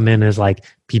problems come in is like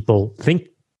people think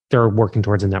they're working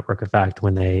towards a network effect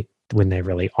when they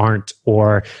really aren't,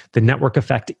 or the network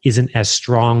effect isn't as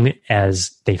strong as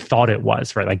they thought it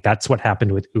was, right? Like that's what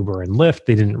happened with Uber and Lyft.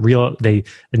 They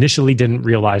initially didn't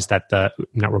realize that the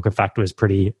network effect was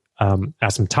pretty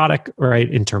asymptotic, right?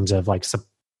 In terms of like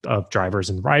of drivers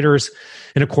and riders.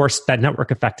 And of course, that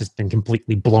network effect has been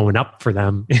completely blown up for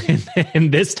them in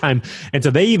this time. And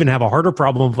so they even have a harder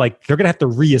problem of like, they're going to have to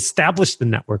reestablish the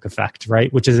network effect,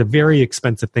 right? Which is a very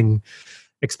expensive thing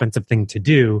to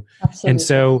do. Absolutely. And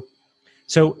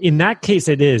so in that case,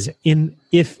 it is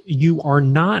if you are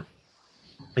not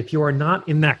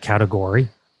in that category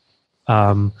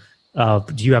of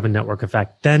do you have a network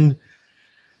effect, then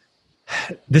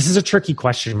this is a tricky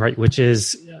question, right? Which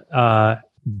is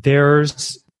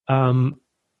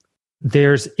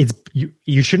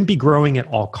you shouldn't be growing at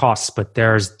all costs, but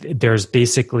there's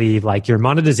basically like your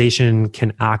monetization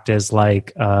can act as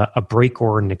like a brake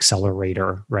or an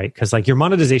accelerator, right? Because like your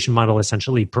monetization model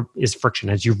essentially is friction.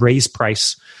 As you raise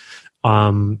price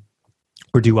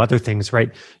or do other things,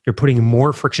 right? You're putting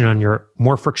more friction on your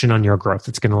growth.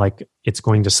 It's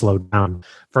going to slow down.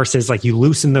 Versus like you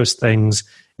loosen those things,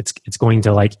 it's going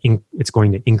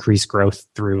to increase growth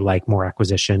through like more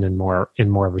acquisition and more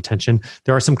retention.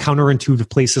 There are some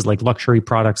counterintuitive places like luxury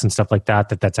products and stuff like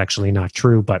that's actually not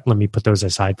true, but let me put those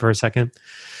aside for a second.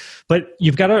 But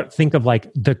you've got to think of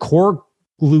like the core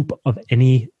loop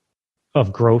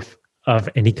of growth of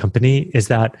any company is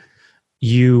that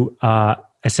you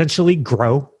essentially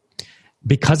grow.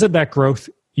 Because of that growth,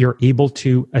 you're able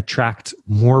to attract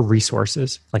more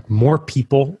resources, like more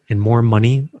people and more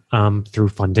money through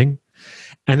funding.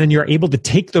 And then you're able to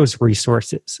take those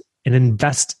resources and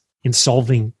invest in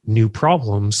solving new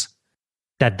problems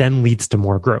that then leads to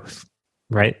more growth,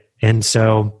 right? And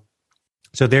so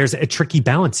there's a tricky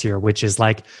balance here, which is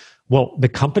like, well, the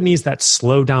companies that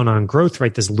slow down on growth,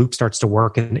 right, this loop starts to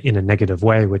work in a negative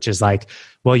way, which is like,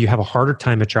 well, you have a harder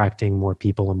time attracting more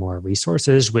people and more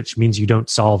resources, which means you don't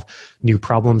solve new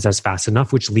problems as fast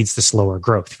enough, which leads to slower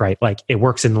growth, right? Like it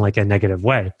works in like a negative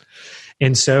way.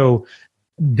 And so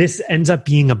this ends up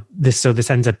being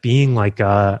like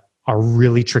a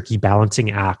really tricky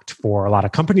balancing act for a lot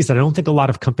of companies that I don't think a lot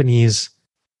of companies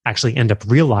actually end up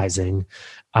realizing.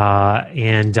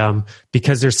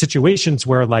 Because there's situations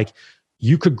where like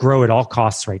you could grow at all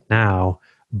costs right now,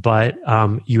 but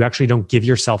you actually don't give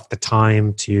yourself the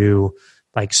time to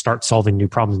like start solving new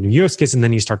problems, new use cases, and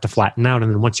then you start to flatten out.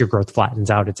 And then once your growth flattens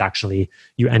out, it's actually,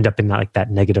 you end up in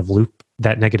that negative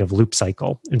loop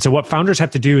cycle. And so what founders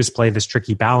have to do is play this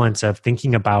tricky balance of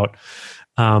thinking about,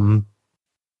 well,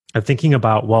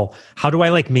 how do I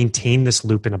like maintain this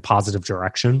loop in a positive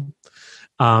direction?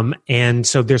 And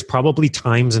so there's probably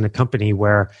times in a company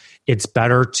where it's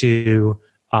better to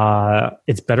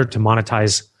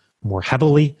monetize more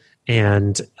heavily,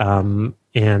 and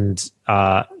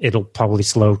it'll probably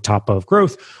slow top of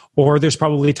growth. Or there's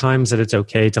probably times that it's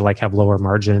okay to like have lower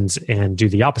margins and do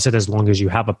the opposite, as long as you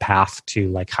have a path to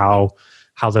like how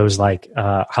those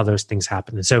things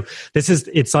happen. And so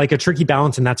it's like a tricky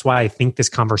balance, and that's why I think this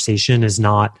conversation is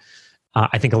not.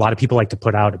 I think a lot of people like to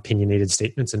put out opinionated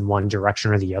statements in one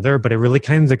direction or the other, but it really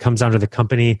kind of comes down to the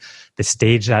company, the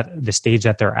stage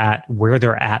that they're at, where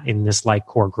they're at in this like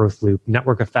core growth loop,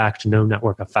 network effect, no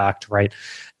network effect, right?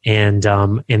 And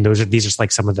these are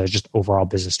like some of the just overall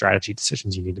business strategy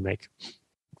decisions you need to make.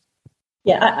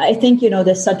 Yeah, I think,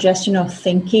 the suggestion of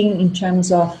thinking in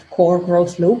terms of core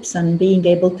growth loops and being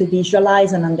able to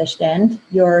visualize and understand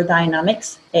your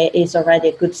dynamics is already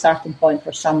a good starting point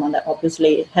for someone that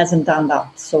obviously hasn't done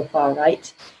that so far,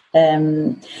 right?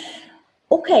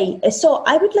 Okay, so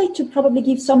I would like to probably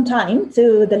give some time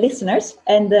to the listeners,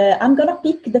 and I'm going to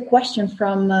pick the question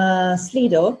from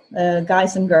Slido,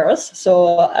 guys and girls.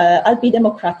 So I'll be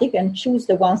democratic and choose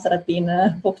the ones that have been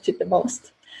voted the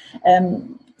most.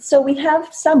 So we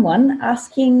have someone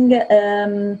asking,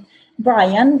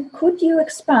 Brian, could you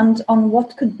expand on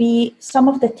what could be some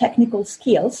of the technical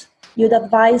skills you'd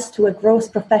advise to a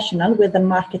growth professional with a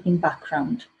marketing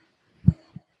background?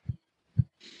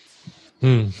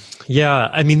 Yeah,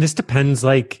 I mean, this depends.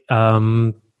 Like,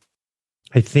 I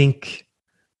think,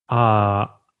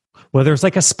 there's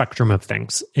like a spectrum of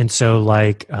things. And so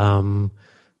like,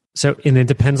 and it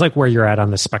depends like where you're at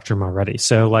on the spectrum already.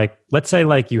 So like, let's say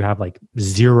like you have like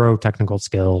zero technical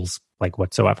skills, like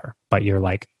whatsoever, but you're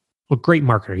like a great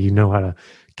marketer. You know how to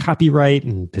copyright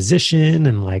and position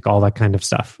and like all that kind of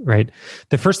stuff, right?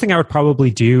 The first thing I would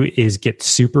probably do is get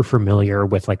super familiar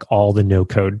with like all the no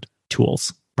code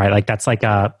tools, right? Like that's like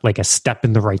a step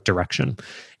in the right direction,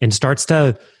 and starts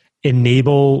to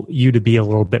enable you to be a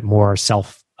little bit more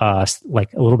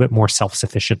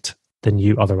self-sufficient than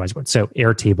you otherwise would. So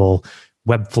Airtable,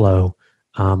 Webflow,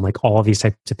 like all of these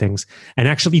types of things. And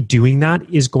actually doing that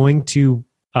is going to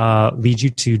lead you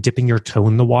to dipping your toe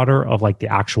in the water of like the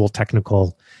actual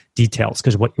technical details.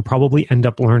 Because what you'll probably end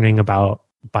up learning about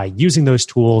by using those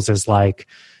tools is like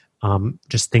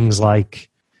just things like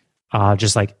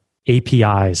just like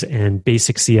APIs and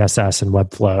basic CSS and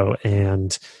Webflow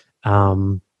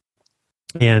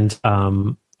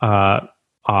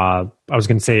I was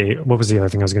going to say, what was the other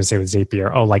thing I was going to say with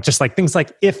Zapier? Oh, like just like things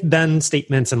like if-then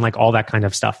statements and like all that kind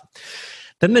of stuff.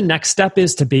 Then the next step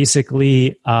is to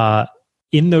basically,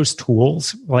 in those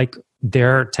tools, like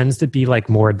there tends to be like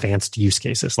more advanced use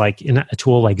cases. Like in a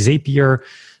tool like Zapier,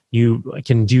 you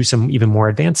can do some even more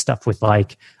advanced stuff with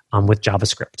like, with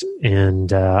JavaScript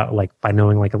and like by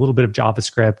knowing like a little bit of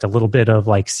JavaScript, a little bit of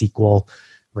like SQL,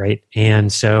 right?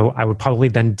 And so I would probably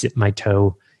then dip my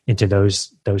toe into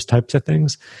those types of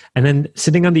things. And then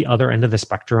sitting on the other end of the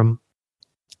spectrum,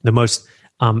 the most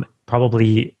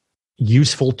probably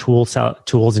useful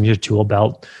tools in your tool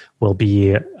belt will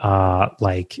be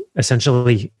like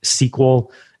essentially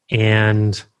SQL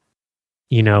and,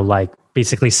 you know, like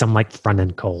basically some like front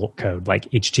end code like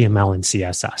HTML and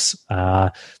CSS.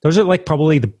 Those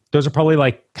are probably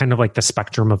like kind of like the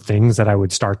spectrum of things that I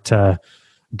would start to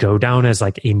go down as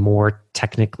like a more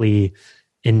technically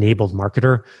enabled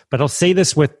marketer. But I'll say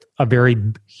this with a very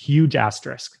huge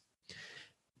asterisk.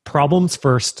 Problems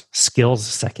first, skills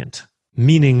second.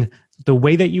 Meaning the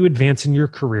way that you advance in your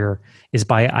career is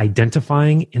by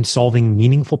identifying and solving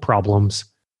meaningful problems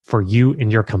for you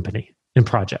and your company and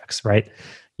projects, right?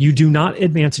 You do not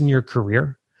advance in your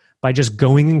career by just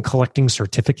going and collecting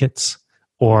certificates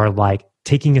or like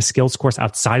taking a skills course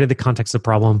outside of the context of the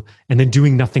problem and then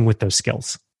doing nothing with those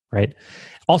skills, right?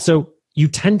 Also, you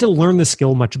tend to learn the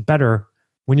skill much better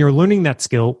when you're learning that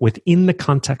skill within the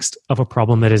context of a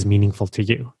problem that is meaningful to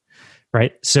you,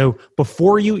 right? So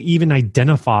before you even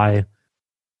identify,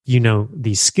 you know,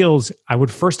 these skills, I would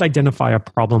first identify a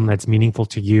problem that's meaningful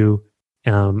to you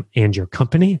and your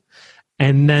company,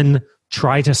 and then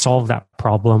try to solve that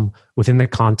problem within the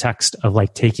context of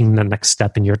like taking the next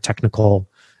step in your technical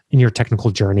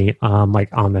journey, like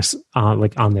on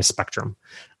this spectrum.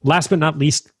 Last but not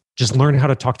least, just learn how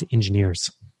to talk to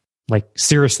engineers. Like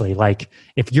seriously, like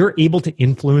if you're able to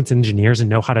influence engineers and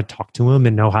know how to talk to them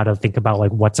and know how to think about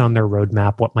like what's on their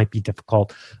roadmap, what might be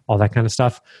difficult, all that kind of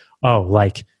stuff. Oh,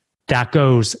 like that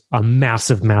goes a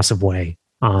massive, massive way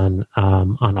on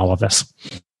all of this.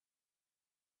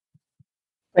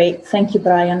 Great. Thank you,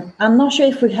 Brian. I'm not sure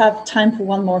if we have time for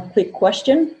one more quick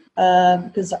question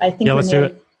because I think let's do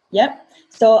it. Yeah.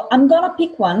 So I'm going to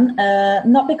pick one,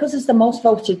 not because it's the most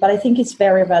voted, but I think it's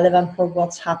very relevant for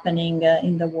what's happening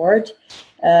in the world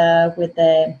with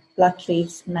the Black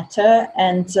Lives Matter.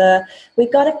 And we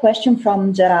got a question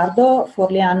from Gerardo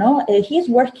Forliano. He's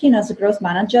working as a growth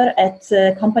manager at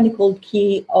a company called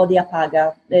Chi Odia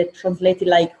Paga, translated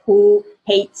like who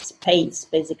hates pays,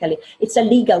 basically. It's a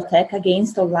legal tech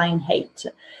against online hate.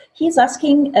 He's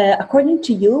asking, according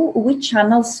to you, which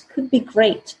channels could be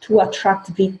great to attract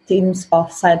victims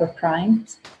of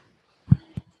cybercrimes?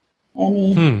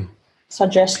 Any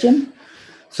suggestion?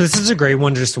 So this is a great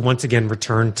one, just to once again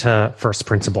return to first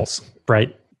principles,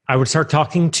 right? I would start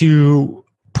talking to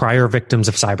prior victims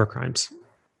of cybercrimes.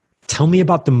 Tell me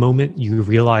about the moment you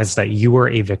realized that you were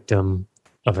a victim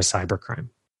of a cybercrime.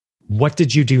 What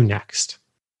did you do next?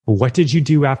 What did you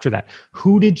do after that?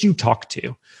 Who did you talk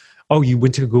to? Oh, you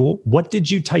went to Google? What did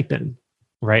you type in?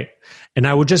 Right? And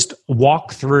I would just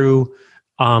walk through,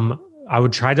 I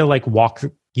would try to like walk,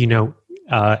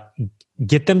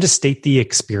 get them to state the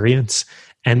experience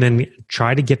and then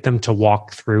try to get them to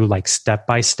walk through like step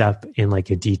by step in like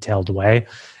a detailed way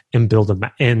and build a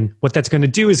map. And what that's going to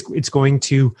do is it's going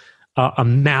to, a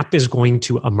map is going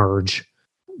to emerge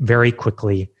very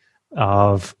quickly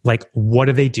of like, what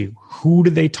do they do? Who do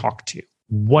they talk to?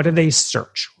 What do they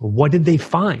search? What did they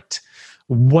find?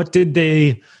 What did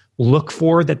they look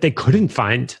for that they couldn't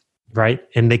find, right?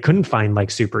 And they couldn't find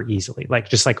like super easily. Like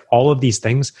just like all of these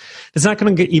things. It's not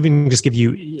going to even just give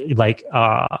you like,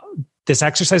 this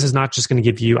exercise is not just going to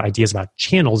give you ideas about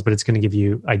channels, but it's going to give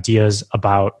you ideas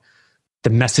about the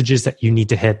messages that you need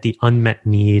to hit, the unmet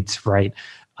needs, right?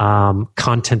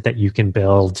 Content that you can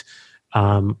build,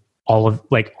 all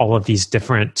all of these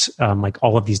different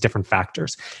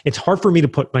factors. It's hard for me to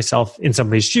put myself in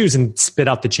somebody's shoes and spit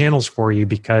out the channels for you,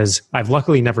 because I've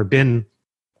luckily never been,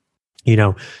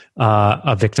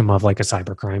 a victim of like a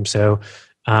cybercrime. So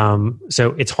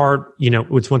it's hard,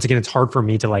 it's hard for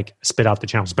me to like spit out the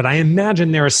channels, but I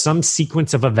imagine there is some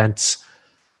sequence of events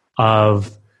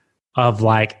of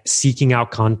like seeking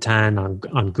out content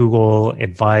on Google,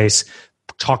 advice,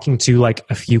 talking to like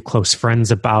a few close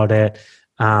friends about it,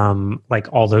 like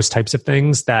all those types of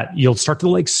things that you'll start to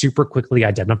like super quickly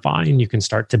identify, and you can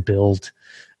start to build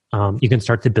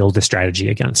a strategy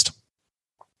against.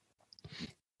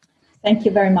 Thank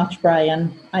you very much,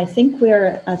 Brian. I think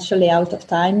we're actually out of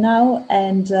time now.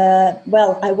 And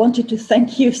I wanted to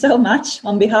thank you so much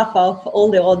on behalf of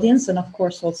all the audience, and of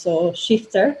course also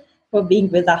Shifter, for being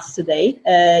with us today.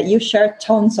 You shared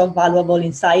tons of valuable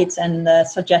insights and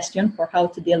suggestions for how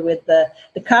to deal with the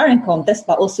current context,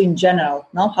 but also in general,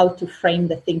 how to frame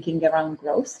the thinking around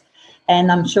growth.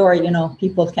 And I'm sure,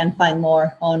 people can find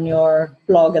more on your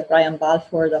blog at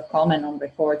brianbalfour.com and on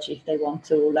Reforge if they want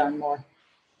to learn more.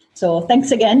 So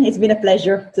thanks again. It's been a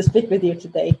pleasure to speak with you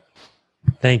today.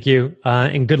 Thank you.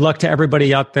 And good luck to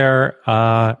everybody out there.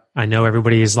 I know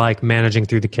everybody is like managing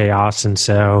through the chaos. And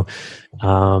so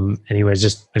anyways,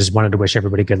 I just wanted to wish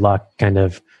everybody good luck, kind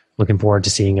of looking forward to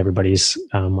seeing everybody's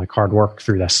like hard work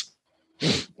through this.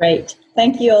 Great.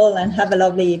 Thank you all and have a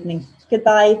lovely evening.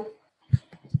 Goodbye.